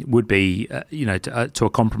would be, to a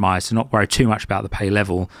compromise, to not worry too much about the pay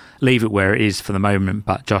level, leave it where it is for the moment,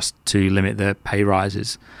 but just to limit the pay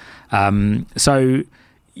rises. Writing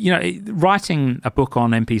a book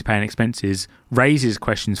on MPs paying expenses raises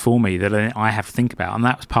questions for me that I have to think about, and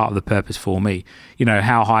that was part of the purpose for me.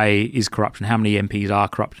 How high is corruption? How many MPs are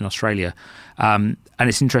corrupt in Australia? And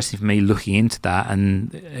it's interesting for me looking into that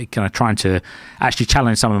and kind of trying to actually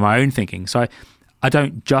challenge some of my own thinking. So I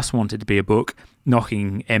don't just want it to be a book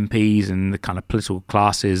knocking MPs and the kind of political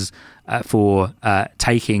classes for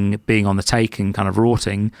being on the take and kind of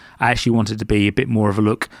rorting. I actually want it to be a bit more of a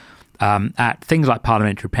look at things like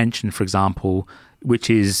parliamentary pension, for example, which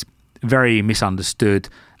is very misunderstood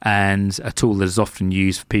and a tool that is often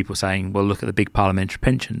used for people saying, well, look at the big parliamentary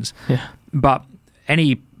pensions. Yeah. But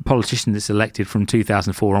any politician that's elected from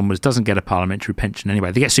 2004 onwards doesn't get a parliamentary pension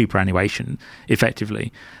anyway. They get superannuation,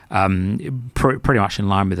 effectively, pretty much in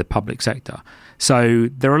line with the public sector. So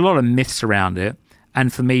there are a lot of myths around it.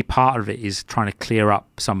 And for me, part of it is trying to clear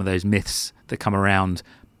up some of those myths that come around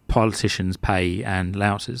politicians' pay and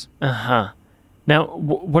allowances. Now,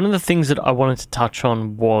 one of the things that I wanted to touch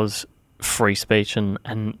on was free speech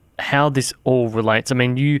and how this all relates. I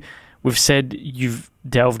mean, we've said you've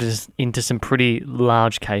delved into some pretty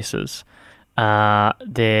large cases.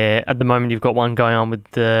 There at the moment, you've got one going on with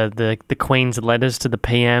the Queen's letters to the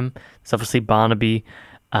PM. It's obviously Barnaby,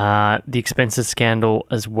 the expenses scandal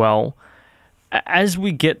as well. As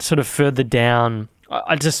we get sort of further down,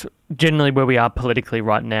 I just generally where we are politically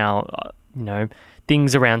right now,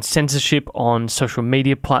 things around censorship on social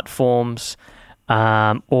media platforms,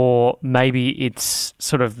 or maybe it's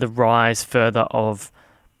sort of the rise further of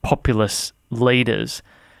populist leaders.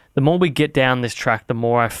 The more we get down this track, the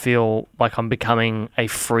more I feel like I'm becoming a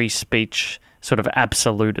free speech sort of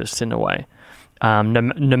absolutist in a way,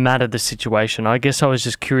 no matter the situation. I guess I was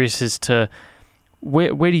just curious as to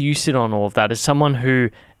where do you sit on all of that? As someone who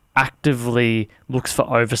actively looks for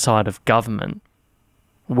oversight of government,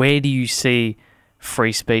 where do you see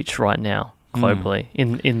free speech right now globally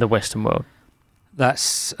in the Western world?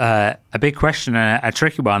 That's a big question, a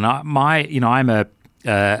tricky one. I'm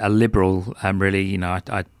a liberal, really.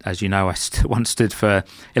 I as you know, I once stood for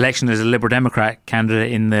election as a Liberal Democrat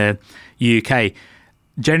candidate in the UK.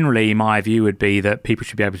 Generally, my view would be that people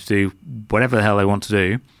should be able to do whatever the hell they want to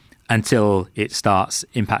do until it starts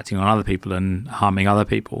impacting on other people and harming other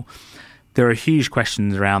people. there are huge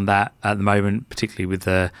questions around that at the moment, particularly with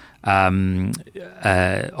the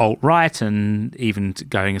alt-right, and even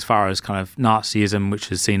going as far as kind of Nazism, which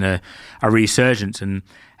has seen a resurgence. And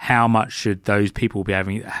how much should those people be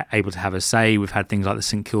able to have a say? We've had things like the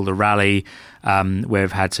St Kilda rally, where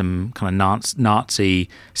we've had some kind of Nazi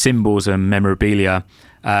symbols and memorabilia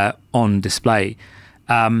on display.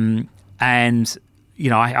 And,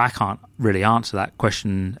 I can't really answer that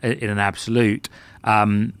question in an absolute,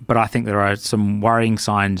 but I think there are some worrying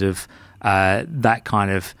signs of that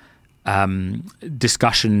kind of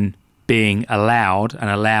discussion being allowed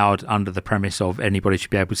under the premise of anybody should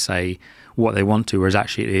be able to say what they want to, whereas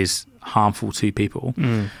actually it is harmful to people.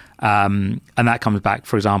 And that comes back,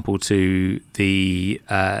 for example, to the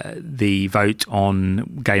vote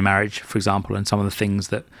on gay marriage, for example, and some of the things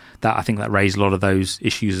that I think that raise a lot of those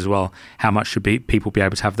issues as well. How much should people be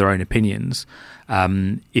able to have their own opinions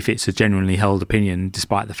if it's a genuinely held opinion,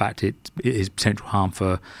 despite the fact it is potential harm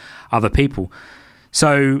for other people?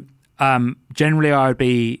 So generally I would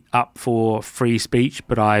be up for free speech,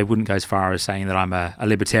 but I wouldn't go as far as saying that I'm a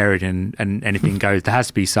libertarian and anything goes. There has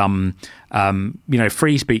to be some,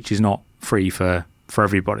 free speech is not free for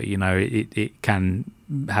everybody. It can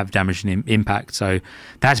have damaging impact. So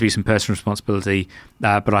there has to be some personal responsibility,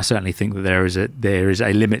 but I certainly think that there is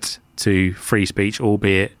a limit to free speech,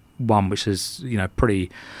 albeit one which is pretty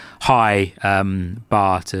high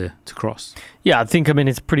bar to cross. Yeah,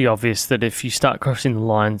 it's pretty obvious that if you start crossing the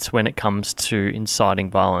lines when it comes to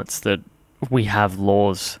inciting violence, that we have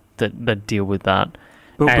laws that deal with that.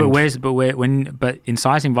 But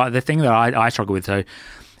inciting violence, the thing that I struggle with, so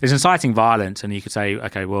is inciting violence, and you could say,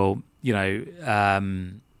 okay, well,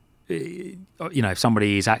 if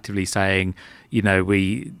somebody is actively saying,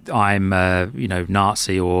 I'm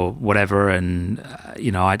Nazi or whatever, and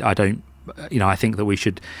I don't, I think that we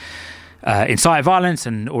should incite violence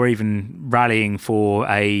or even rallying for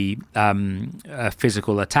a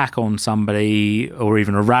physical attack on somebody, or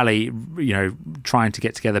even a rally, trying to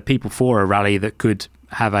get together people for a rally that could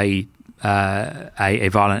have a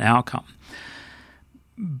violent outcome.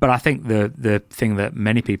 But I think the thing that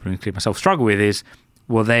many people, including myself, struggle with is,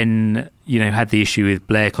 well, then, had the issue with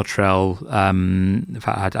Blair Cottrell. In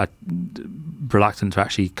fact, I'm reluctant to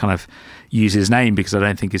actually kind of use his name because I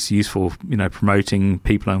don't think it's useful, promoting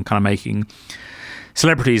people and kind of making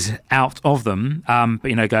celebrities out of them.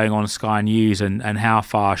 But, going on Sky News and how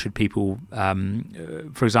far should people,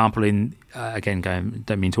 for example,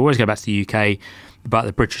 don't mean to always go back to the UK, but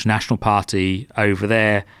the British National Party over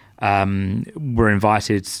there were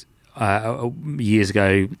invited years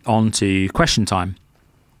ago onto Question Time,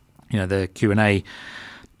 the Q&A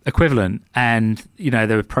equivalent, and there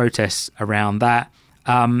were protests around that,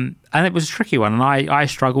 and it was a tricky one, and I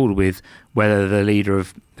struggled with whether the leader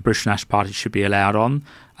of the British National Party should be allowed on.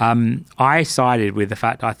 I sided with the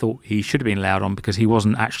fact I thought he should have been allowed on because he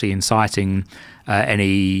wasn't actually inciting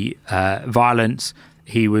any violence.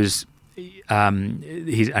 He was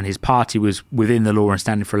his party was within the law and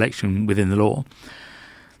standing for election within the law.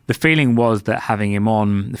 The feeling was that having him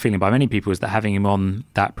on, the feeling by many people is that having him on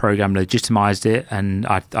that programme legitimised it, and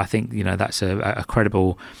I think that's a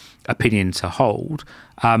credible opinion to hold.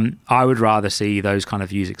 I would rather see those kind of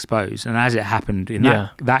views exposed, and as it happened in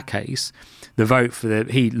that case, the vote for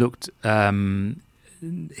he looked I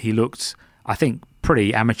think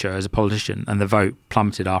pretty amateur as a politician, and the vote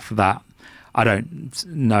plummeted after that. I don't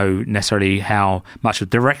know necessarily how much of a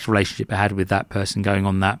direct relationship it had with that person going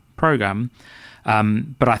on that programme.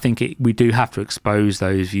 But I think we do have to expose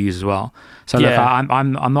those views as well. So look,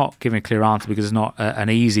 I'm not giving a clear answer because it's not an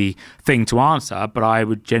easy thing to answer. But I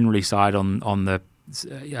would generally side on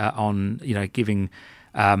giving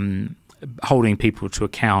holding people to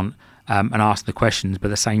account and asking the questions. But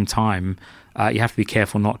at the same time, you have to be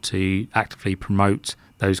careful not to actively promote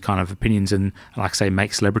those kind of opinions and, like I say,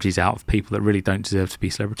 make celebrities out of people that really don't deserve to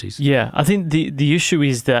be celebrities. Yeah, I think the issue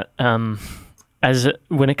is that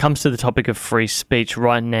when it comes to the topic of free speech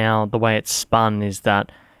right now, the way it's spun is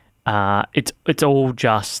that it's all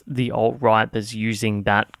just the alt-right that's using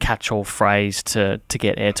that catch-all phrase to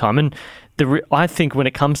get airtime. And I think when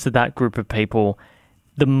it comes to that group of people,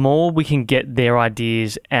 the more we can get their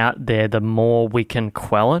ideas out there, the more we can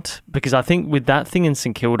quell it. Because I think with that thing in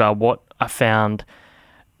St Kilda, what I found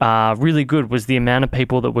really good was the amount of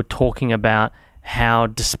people that were talking about how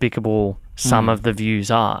despicable some of the views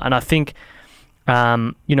are. And I think,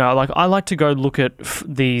 I like to go look at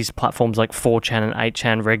these platforms like 4chan and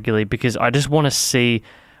 8chan regularly because I just want to see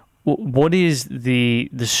what is the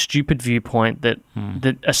stupid viewpoint that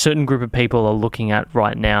a certain group of people are looking at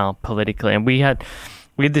right now politically. And we had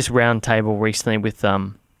this round table recently with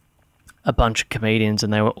a bunch of comedians,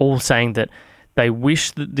 and they were all saying that they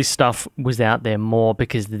wish that this stuff was out there more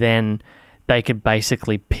because then they could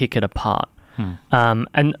basically pick it apart.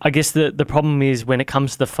 And I guess the problem is when it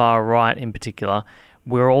comes to the far right in particular,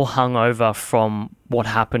 we're all hung over from what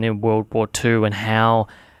happened in World War II and how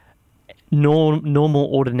normal,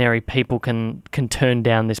 ordinary people can turn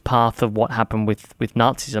down this path of what happened with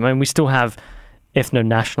Nazis. I mean, we still have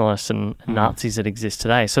ethno-nationalists and Nazis that exist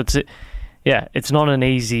today. So it's not an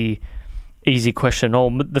easy question at all.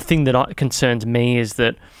 But the thing that concerns me is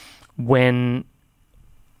that when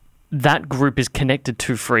that group is connected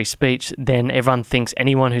to free speech, then everyone thinks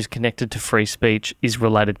anyone who's connected to free speech is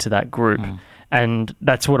related to that group. And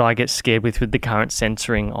that's what I get scared with the current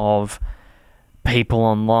censoring of people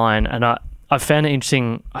online. And I found it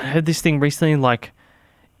interesting. I heard this thing recently, like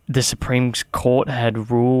the Supreme Court had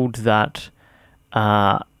ruled that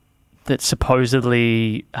that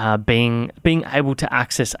supposedly being able to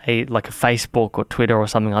access a Facebook or Twitter or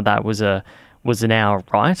something like that was now a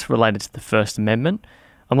right related to the First Amendment.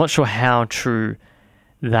 I'm not sure how true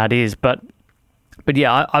that is, but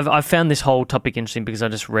yeah, I've found this whole topic interesting because I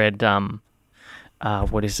just read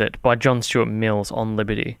what is it, by John Stuart Mills, On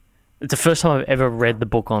Liberty. It's the first time I've ever read the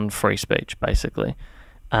book on free speech, basically,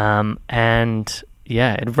 and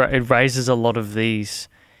yeah, it raises a lot of these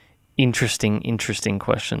interesting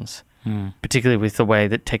questions, particularly with the way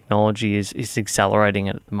that technology is accelerating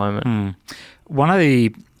it at the moment. One of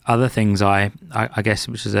the other things I guess,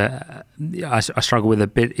 which is I struggle with a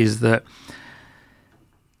bit, is that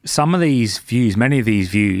some of these views, many of these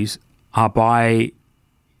views, are by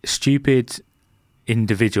stupid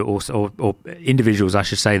individuals or individuals, I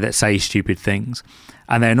should say, that say stupid things,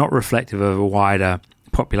 and they're not reflective of a wider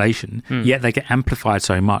population. Yet they get amplified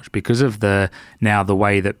so much because of the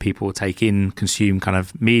way that people consume kind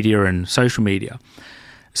of media and social media.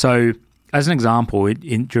 So, as an example,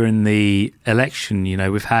 during the election,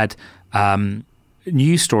 we've had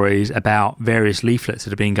news stories about various leaflets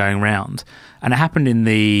that have been going around, and it happened in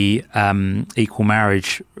the equal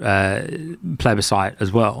marriage plebiscite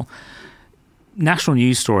as well. National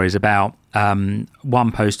news stories about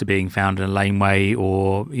one poster being found in a laneway,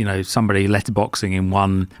 or somebody letterboxing in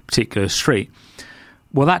one particular street.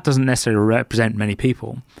 Well, that doesn't necessarily represent many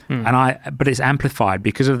people, but it's amplified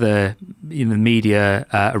because of the media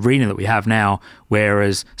arena that we have now.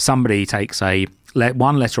 Whereas somebody takes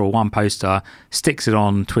one letter or one poster, sticks it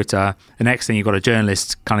on Twitter. The next thing, you've got a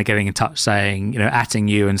journalist kind of getting in touch, saying, atting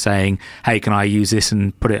you and saying, "Hey, can I use this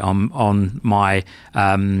and put it on my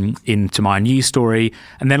into my news story?"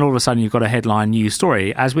 And then all of a sudden, you've got a headline news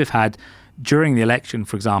story, as we've had during the election,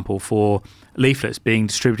 for example, for leaflets being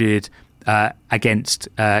distributed against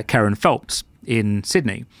Karen Phelps in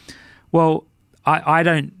Sydney. Well, I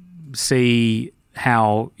don't see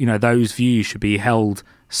how those views should be held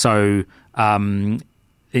so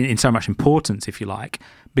in so much importance, if you like,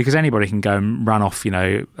 because anybody can go and run off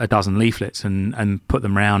a dozen leaflets and put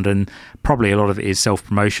them around, and probably a lot of it is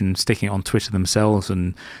self-promotion, sticking it on Twitter themselves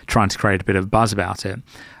and trying to create a bit of buzz about it.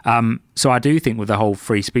 So I do think with the whole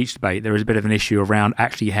free speech debate, there is a bit of an issue around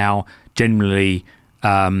actually how generally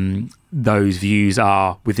those views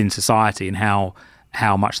are within society, and how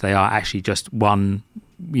much they are actually just one,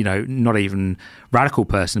 not even radical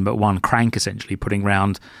person, but one crank essentially putting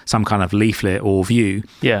around some kind of leaflet or view,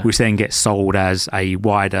 which then gets sold as a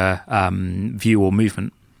wider view or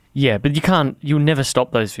movement. Yeah, but you'll never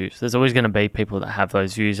stop those views. There's always going to be people that have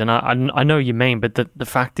those views, and I know what you mean, but the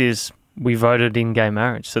fact is we voted in gay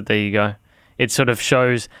marriage, so there you go. It sort of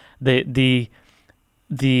shows the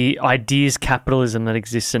ideas capitalism that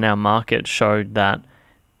exists in our market showed that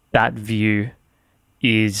view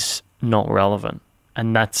is not relevant,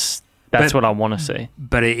 and that's what I want to see.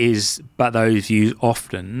 But those views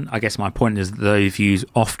often, I guess my point is that those views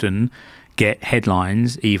often get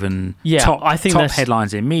headlines, even top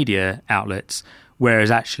headlines in media outlets, whereas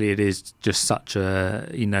actually it is just such a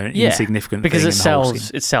insignificant because thing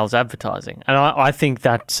it sells advertising, and I think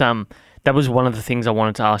that that was one of the things I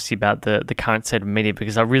wanted to ask you about the current state of media,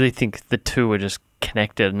 because I really think the two are just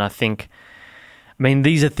connected. And I think,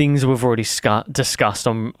 these are things we've already discussed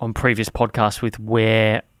on previous podcasts with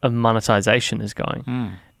where a monetization is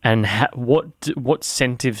going, and what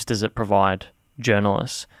incentives does it provide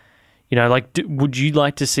journalists? Would you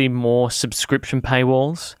like to see more subscription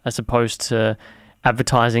paywalls as opposed to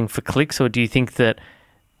advertising for clicks, or do you think that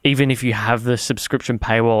even if you have the subscription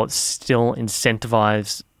paywall, it still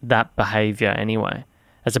incentivizes that behavior anyway,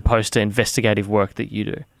 as opposed to investigative work that you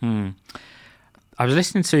do? I was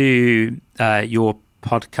listening to your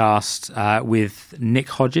podcast with Nick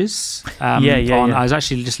Hodges. I was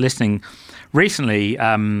actually just listening recently,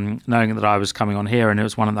 knowing that I was coming on here, and it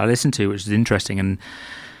was one that I listened to, which is interesting and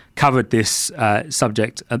covered this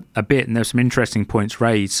subject a bit, and there's some interesting points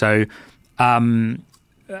raised. So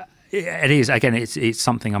it is, again, it's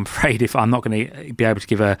something I'm afraid if I'm not going to be able to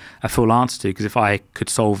give a full answer to, because if I could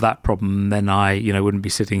solve that problem, then I wouldn't be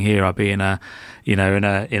sitting here. I'd be in a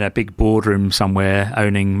big boardroom somewhere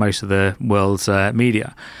owning most of the world's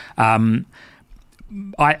media.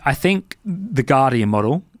 I think the Guardian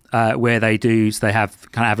model, where they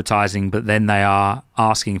have kind of advertising, but then they are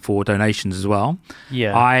asking for donations as well.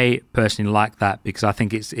 Yeah, I personally like that because I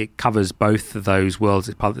think it covers both of those worlds.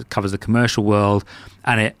 It covers the commercial world,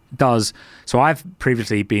 and it does. So I've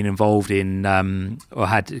previously been involved in or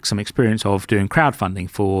had some experience of doing crowdfunding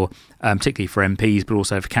for, particularly for MPs, but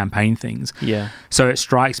also for campaign things. Yeah. So it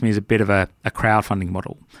strikes me as a bit of a crowdfunding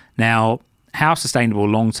model. Now, how sustainable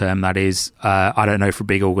long term that is, I don't know for a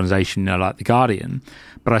big organisation like the Guardian.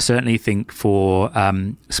 But I certainly think for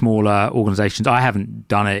smaller organisations, I haven't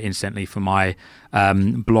done it incidentally for my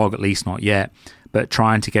blog, at least not yet. But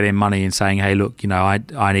trying to get in money and saying, hey, look,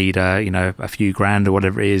 I need a few grand or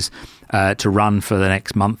whatever it is to run for the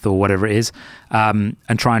next month or whatever it is, and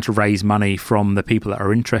trying to raise money from the people that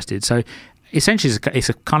are interested. So essentially, it's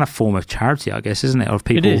a kind of form of charity, I guess, isn't it? Of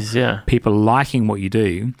people, it is, yeah. People liking what you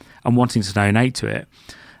do and wanting to donate to it.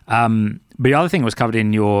 But the other thing that was covered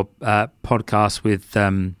in your podcast with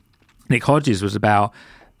Nick Hodges was about,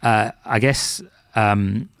 I guess,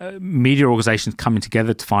 media organisations coming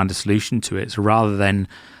together to find a solution to it. So rather than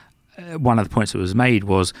one of the points that was made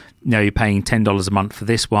was, you're paying $10 a month for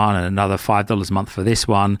this one and another $5 a month for this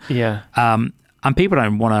one. Yeah. And people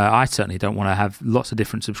don't want to, I certainly don't want to have lots of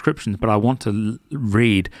different subscriptions, but I want to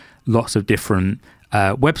read lots of different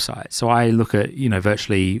websites. So I look at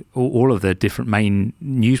virtually all of the different main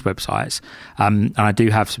news websites, and I do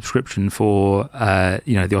have subscription for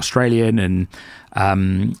the Australian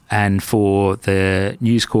and for the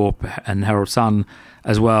News Corp and Herald Sun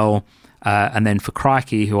as well, and then for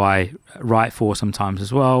Crikey, who I write for sometimes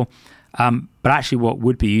as well. But actually, what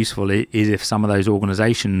would be useful is if some of those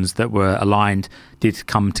organisations that were aligned did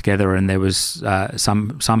come together, and there was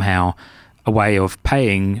somehow a way of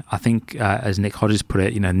paying, I think, as Nick Hodges put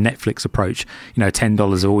it, Netflix approach,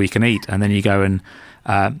 $10 all you can eat, and then you go and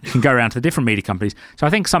you can go around to the different media companies. So I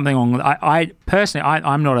think something along. I personally,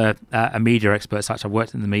 I'm not a media expert as such. I've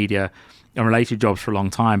worked in the media and related jobs for a long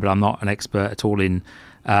time, but I'm not an expert at all in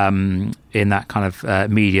that kind of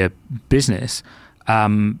media business.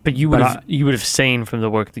 But you would have seen from the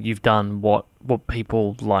work that you've done what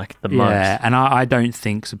people like the most. Yeah, and I don't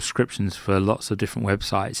think subscriptions for lots of different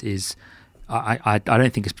websites is. I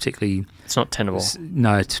don't think it's particularly. It's not tenable.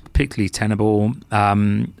 No, it's particularly tenable.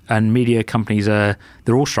 And media companies they're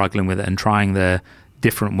all struggling with it and trying the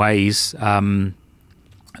different ways. But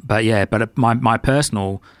my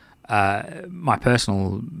personal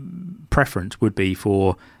preference would be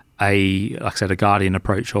for like I said, a Guardian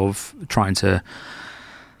approach of trying to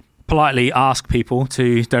politely ask people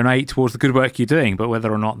to donate towards the good work you're doing. But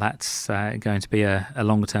whether or not that's going to be a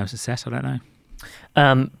longer term success, I don't know.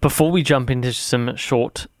 Before we jump into some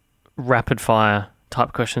short, rapid-fire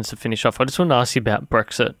type questions to finish off, I just want to ask you about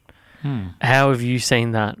Brexit. How have you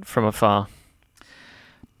seen that from afar?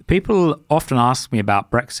 People often ask me about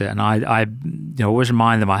Brexit, and I always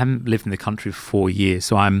remind them I haven't lived in the country for 4 years,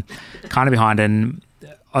 so I'm kind of behind. And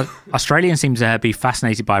Australians seem to be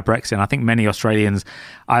fascinated by Brexit, and I think many Australians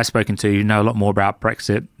I've spoken to know a lot more about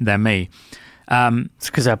Brexit than me. It's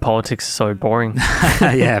because our politics are so boring.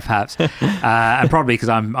 Yeah, perhaps. And probably because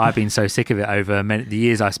I've been so sick of it over the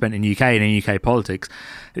years I spent in UK and in UK politics,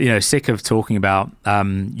 sick of talking about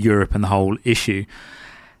Europe and the whole issue.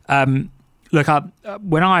 Look,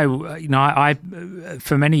 when I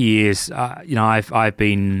for many years, I've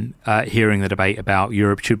been hearing the debate about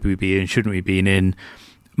Europe, should we be in, shouldn't we be in.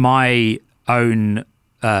 My own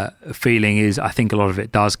feeling is I think a lot of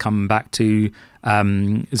it does come back to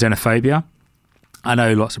xenophobia. I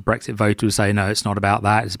know lots of Brexit voters say, no, it's not about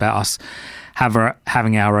that. It's about us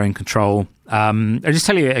having our own control. I'll just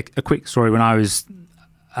tell you a quick story. When I was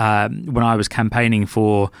campaigning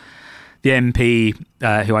for the MP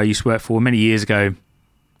who I used to work for many years ago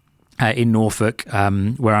in Norfolk,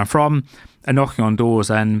 where I'm from, and knocking on doors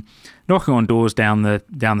down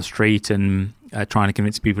the street and trying to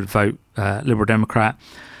convince people to vote Liberal Democrat.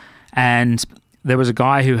 And there was a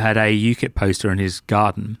guy who had a UKIP poster in his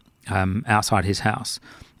garden outside his house,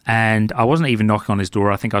 and I wasn't even knocking on his door.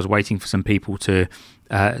 I think I was waiting for some of the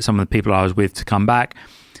people I was with to come back,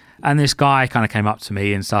 and this guy kind of came up to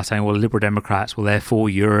me and started saying, well, Liberal Democrats, well, they're for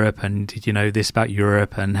Europe, and did you know this about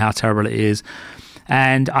Europe and how terrible it is?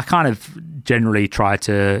 And I kind of generally try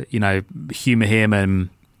to, humour him and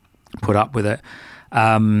put up with it,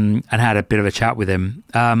 and had a bit of a chat with him.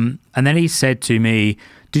 And then he said to me,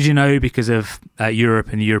 did you know, because of Europe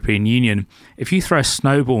and the European Union, if you throw a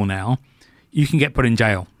snowball now, you can get put in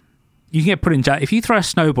jail. You can get put in jail. If you throw a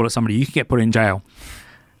snowball at somebody, you can get put in jail.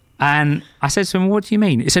 And I said to him, what do you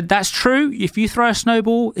mean? He said, that's true. If you throw a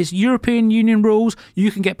snowball, it's European Union rules,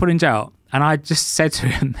 you can get put in jail. And I just said to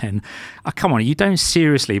him then, oh, come on, you don't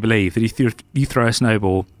seriously believe that if you throw a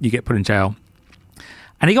snowball, you get put in jail?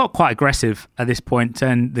 And he got quite aggressive at this point,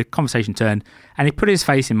 and the conversation turned, and he put his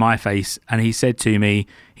face in my face, and he said to me,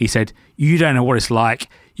 you don't know what it's like.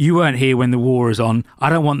 You weren't here when the war is on.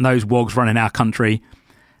 I don't want those wogs running our country.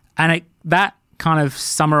 And that kind of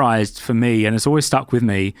summarised for me, and it's always stuck with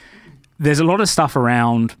me. There's a lot of stuff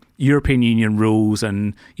around European Union rules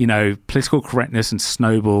and, political correctness and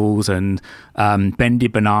snowballs and bendy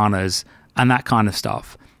bananas and that kind of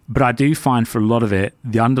stuff. But I do find for a lot of it,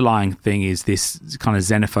 the underlying thing is this kind of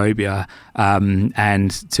xenophobia and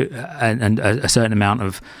a certain amount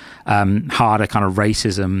of harder kind of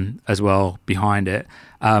racism as well behind it,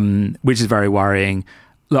 which is very worrying.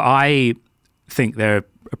 Look, I think there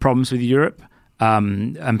are problems with Europe.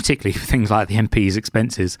 And particularly things like the MP's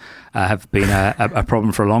expenses have been a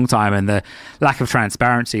problem for a long time, and the lack of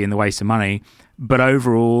transparency in the waste of money. But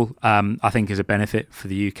overall, I think is a benefit for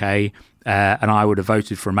the UK, and I would have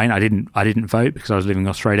voted for Remain. I didn't vote because I was living in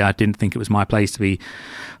Australia. I didn't think it was my place to be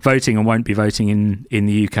voting, and won't be voting in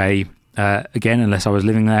the UK again unless I was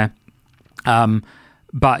living there.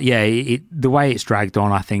 But yeah, the way it's dragged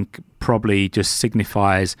on, I think, probably just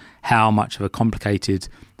signifies how much of a complicated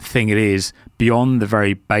thing it is beyond the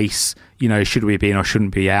very base, should we be in or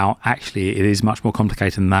shouldn't be out. Actually, it is much more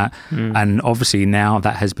complicated than that. And obviously now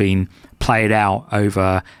that has been played out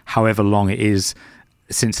over however long it is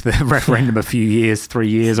since the referendum, a few years, 3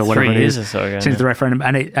 years or whatever 3 it years is, or so ago, since the referendum.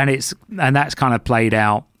 And that's kind of played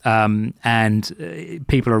out. And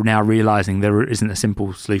people are now realising there isn't a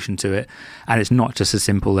simple solution to it, and it's not just as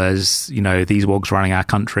simple as these wogs running our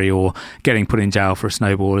country or getting put in jail for a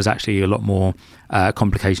snowball. There's actually a lot more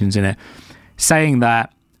complications in it. Saying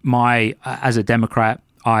that, as a Democrat,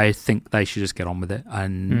 I think they should just get on with it.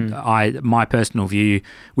 And my personal view,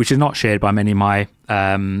 which is not shared by many of my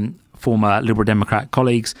former Liberal Democrat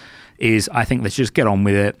colleagues, is I think they should just get on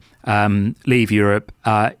with it, leave Europe.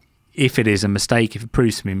 If it is a mistake, if it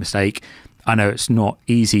proves to be a mistake, I know it's not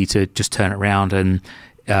easy to just turn it around and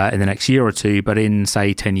in the next year or two, but in,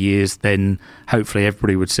 say, 10 years, then hopefully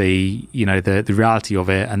everybody would see, the reality of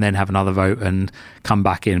it and then have another vote and come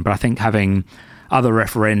back in. But I think having other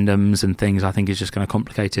referendums and things, I think, is just going to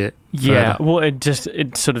complicate it further. Yeah, well,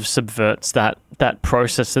 it sort of subverts that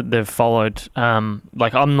process that they've followed. I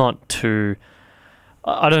don't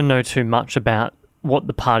know too much about what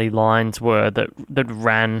the party lines were that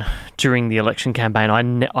ran during the election campaign.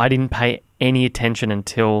 I didn't pay any attention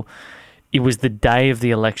until it was the day of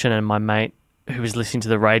the election, and my mate who was listening to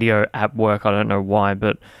the radio at work, I don't know why,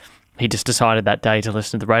 but he just decided that day to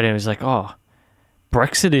listen to the radio, and he was like, oh,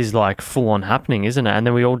 Brexit is like full on happening, isn't it? And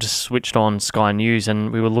then we all just switched on Sky News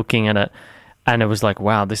and we were looking at it, and it was like,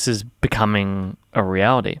 wow, this is becoming a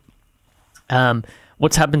reality.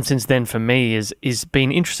 What's happened since then for me is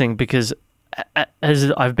been interesting, because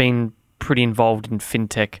as I've been pretty involved in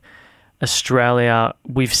fintech Australia,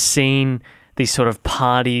 we've seen these sort of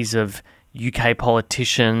parties of UK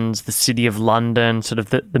politicians, the City of London, sort of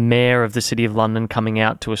the mayor of the City of London coming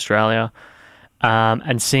out to Australia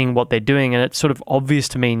and seeing what they're doing. And it's sort of obvious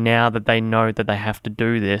to me now that they know that they have to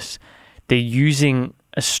do this. They're using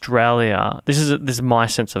Australia. This is my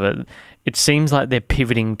sense of it. It seems like they're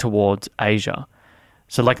pivoting towards Asia.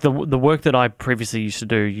 So like the work that I previously used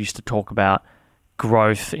to talk about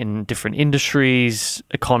growth in different industries,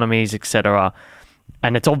 economies, etc.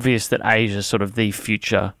 And it's obvious that Asia is sort of the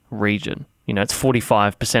future region. It's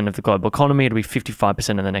 45% of the global economy. It'll be 55%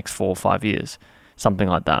 in the next 4 or 5 years, something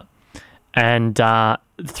like that. And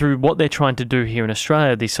through what they're trying to do here in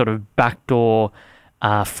Australia, these sort of backdoor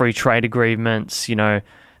free trade agreements,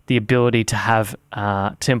 the ability to have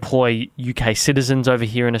to employ UK citizens over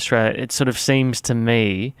here in Australia, it sort of seems to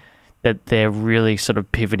me that they're really sort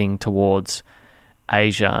of pivoting towards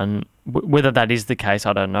Asia. And whether that is the case,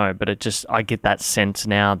 I don't know, but I get that sense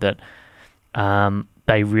now that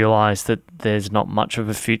they realise that there's not much of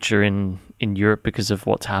a future in Europe because of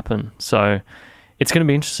what's happened. So it's going to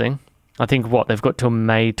be interesting. I think they've got till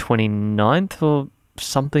May 29th or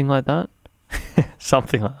something like that.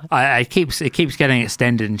 Something like that. It keeps getting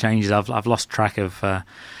extended and changes. I've lost track of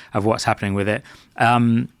what's happening with it.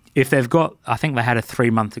 if they've got, I think they had a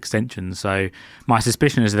 3-month extension. So my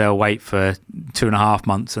suspicion is they'll wait for 2.5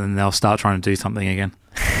 months and then they'll start trying to do something again.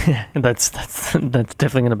 That's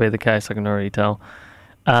definitely going to be the case. I can already tell.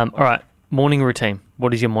 All right, morning routine.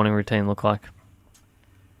 What does your morning routine look like?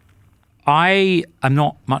 I am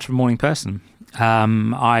not much of a morning person.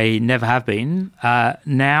 I never have been.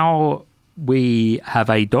 Now we have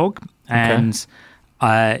a dog, and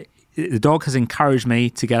the dog has encouraged me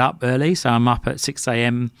to get up early. So I'm up at 6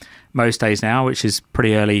 a.m. most days now, which is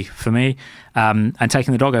pretty early for me. And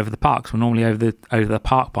taking the dog over the park. So we're normally over the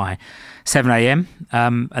park by 7 a.m.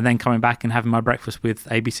 And then coming back and having my breakfast with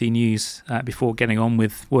ABC News before getting on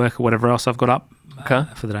with work or whatever else I've got up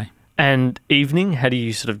for the day. And evening, how do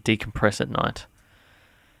you sort of decompress at night?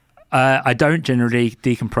 I don't generally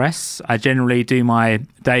decompress. I generally do my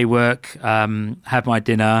day work, have my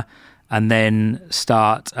dinner, and then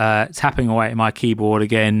start tapping away at my keyboard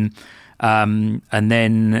again, and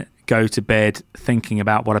then go to bed thinking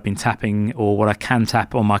about what I've been tapping or what I can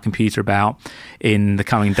tap on my computer about in the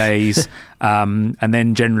coming days, and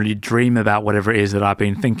then generally dream about whatever it is that I've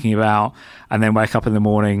been thinking about, and then wake up in the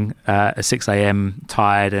morning at 6 a.m.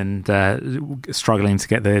 tired and struggling to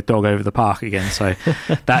get the dog over the park again. So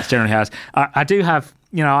that's generally how I do have,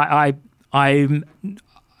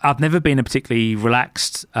 I've never been a particularly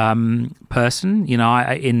relaxed person,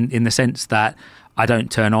 in the sense that I don't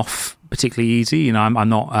turn off particularly easy. I'm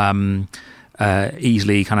not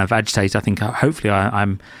easily kind of agitated. I think hopefully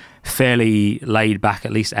I'm fairly laid back,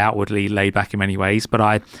 at least outwardly laid back in many ways, but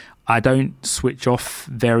I don't switch off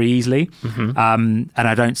very easily. Mm-hmm. And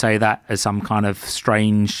I don't say that as some kind of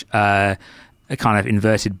strange a kind of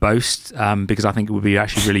inverted boast, because I think it would be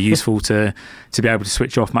actually really useful to be able to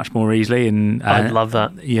switch off much more easily. And I'd love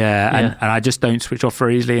that. Yeah. And I just don't switch off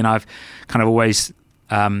very easily. And I've kind of always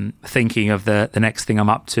thinking of the next thing I'm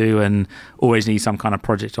up to and always need some kind of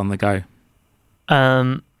project on the go.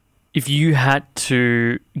 If you had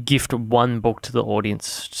to gift one book to the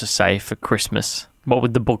audience to say for Christmas, what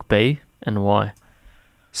would the book be and why?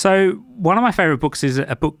 So one of my favourite books is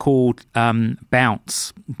a book called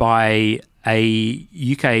Bounce by a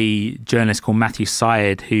UK journalist called Matthew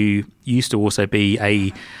Syed, who used to also be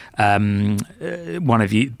one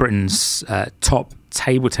of Britain's top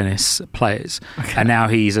table tennis players, and now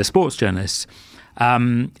he's a sports journalist.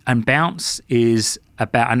 And Bounce is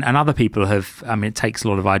about, and other people have, it takes a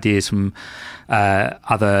lot of ideas from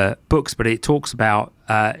other books, but it talks about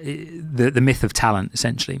the myth of talent,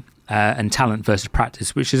 essentially, and talent versus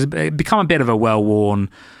practice, which has become a bit of a well-worn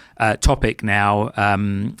topic now.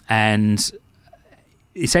 And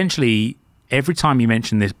essentially, every time you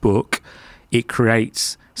mention this book, it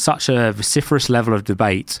creates such a vociferous level of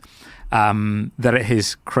debate that it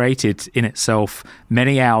has created in itself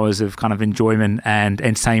many hours of kind of enjoyment and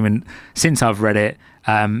entertainment since I've read it,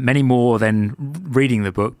 many more than reading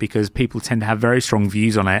the book, because people tend to have very strong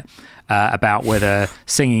views on it about whether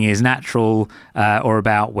singing is natural or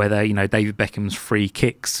about whether David Beckham's free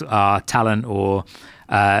kicks are talent or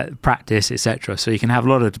practice, etc. So you can have a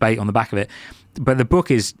lot of debate on the back of it, but the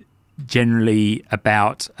book is generally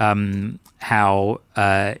about how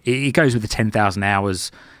it goes with the 10,000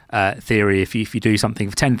 hours theory. If you do something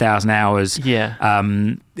for 10,000 hours,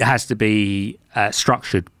 it has to be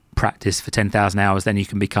structured practice for 10,000 hours. Then you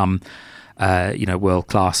can become, world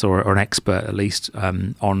class or an expert at least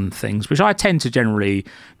on things. Which I tend to generally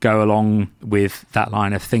go along with that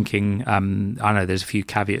line of thinking. I know there's a few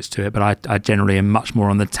caveats to it, but I generally am much more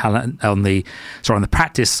on the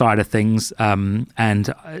practice side of things, and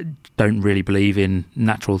I don't really believe in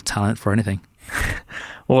natural talent for anything.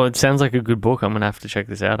 Well, it sounds like a good book. I'm going to have to check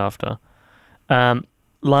this out after.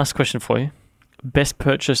 Last question for you. Best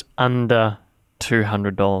purchase under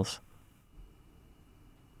 $200?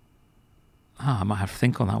 I might have to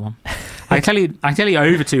think on that one. I can tell you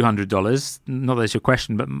over $200. Not that it's your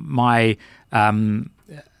question, but my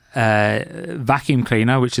vacuum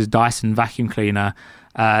cleaner, which is Dyson vacuum cleaner,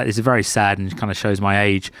 is very sad and kind of shows my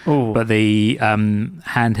age. Ooh. But the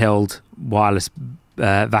handheld wireless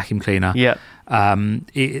vacuum cleaner,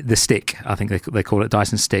 the stick, I think they call it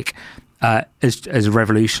Dyson stick, has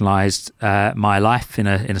revolutionised my life in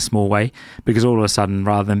a small way, because all of a sudden,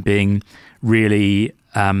 rather than being really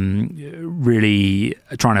trying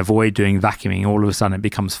to avoid doing vacuuming, all of a sudden it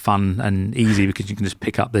becomes fun and easy because you can just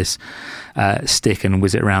pick up this stick and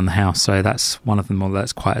whiz it around the house. So that's one of them. Well,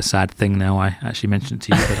 that's quite a sad thing now. I actually mentioned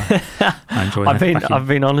to you that I enjoy that. I've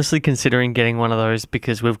been honestly considering getting one of those,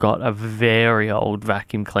 because we've got a very old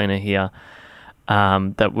vacuum cleaner here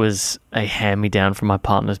that was a hand-me-down from my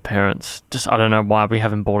partner's parents. Just, I don't know why we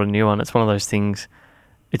haven't bought a new one. It's one of those things,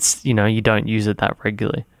 it's, you don't use it that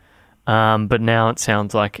regularly. But now it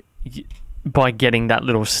sounds like by getting that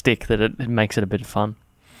little stick that it makes it a bit of fun.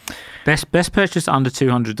 Best purchase under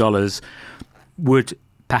 $200 would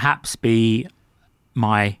perhaps be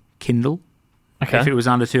my Kindle. Okay. If it was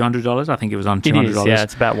under $200, I think it was under $200. It is, yeah,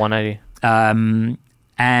 it's about $180.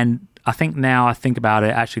 And I think now I think about it,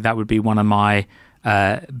 actually that would be one of my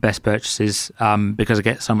best purchases because I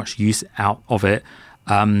get so much use out of it.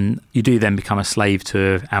 You do then become a slave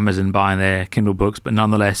to Amazon buying their Kindle books, but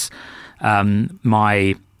nonetheless,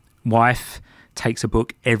 my wife takes a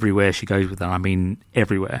book everywhere she goes with her. I mean,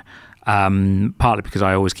 everywhere. Partly because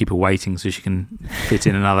I always keep her waiting so she can fit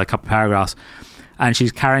in another couple of paragraphs. And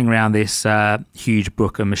she's carrying around this huge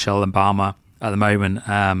book of Michelle Obama at the moment,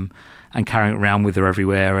 and carrying it around with her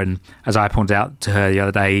everywhere. And as I pointed out to her the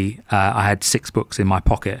other day, I had 6 books in my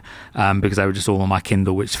pocket because they were just all on my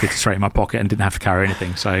Kindle, which fitted straight in my pocket and didn't have to carry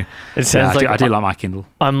anything. So it sounds I do like my Kindle.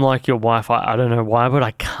 I'm like your wife. I don't know why, but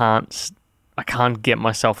I can't get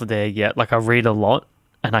myself there yet. Like, I read a lot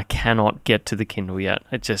and I cannot get to the Kindle yet.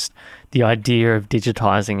 It just, the idea of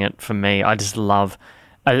digitizing it for me, I just love.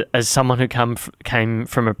 As someone who came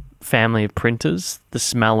from a family of printers, the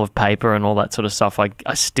smell of paper and all that sort of stuff, I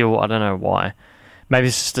don't know why. Maybe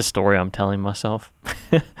it's just a story I'm telling myself.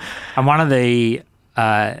 And one of the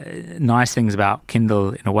nice things about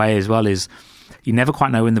Kindle in a way as well is you never quite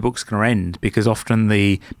know when the book's going to end, because often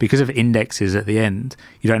because of indexes at the end,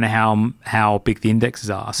 you don't know how big the indexes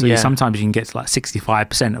are. So sometimes you can get to like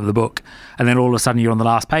 65% of the book, and then all of a sudden you're on the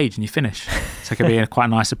last page and you finish. So it can be quite a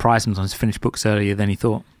nice surprise sometimes to finish books earlier than you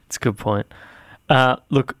thought. It's a good point.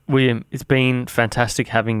 Look, William, it's been fantastic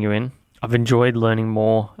having you in. I've enjoyed learning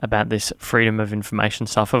more about this freedom of information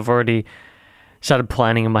stuff. I've already started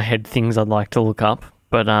planning in my head things I'd like to look up,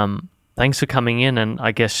 but thanks for coming in and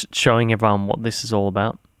I guess showing everyone what this is all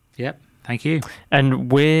about. Yep, thank you.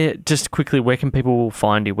 And where can people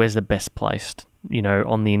find you? Where's the best place,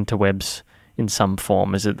 on the interwebs in some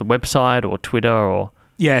form? Is it the website or Twitter or?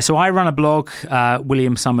 Yeah, so I run a blog,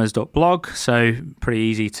 williamsummers.blog, so pretty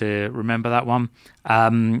easy to remember that one.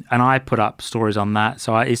 And I put up stories on that.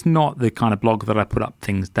 So it's not the kind of blog that I put up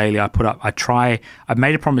things daily. I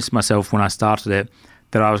made a promise to myself when I started it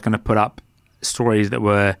that I was going to put up stories that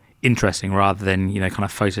were interesting rather than, kind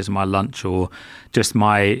of photos of my lunch or just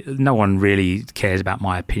no one really cares about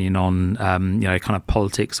my opinion on, kind of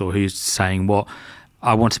politics or who's saying what.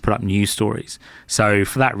 I want to put up news stories. So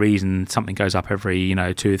for that reason, something goes up every,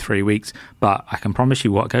 2 or 3 weeks. But I can promise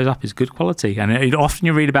you what goes up is good quality. And often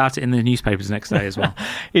you read about it in the newspapers the next day as well.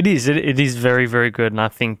 It is. It is very, very good. And I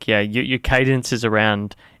think, your cadence is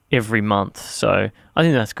around every month. So I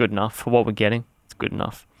think that's good enough for what we're getting. It's good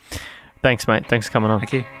enough. Thanks, mate. Thanks for coming on.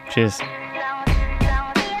 Thank you. Cheers.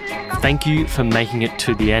 Thank you for making it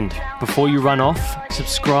to the end. Before you run off,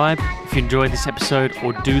 subscribe if you enjoyed this episode,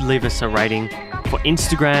 or do leave us a rating. For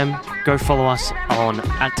Instagram, go follow us on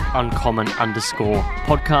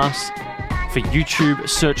 @uncommon_podcast. For YouTube,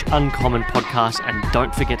 search Uncommon Podcast, and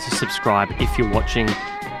don't forget to subscribe if you're watching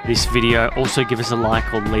this video. Also give us a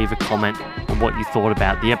like or leave a comment on what you thought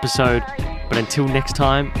about the episode. But until next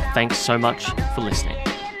time, thanks so much for listening.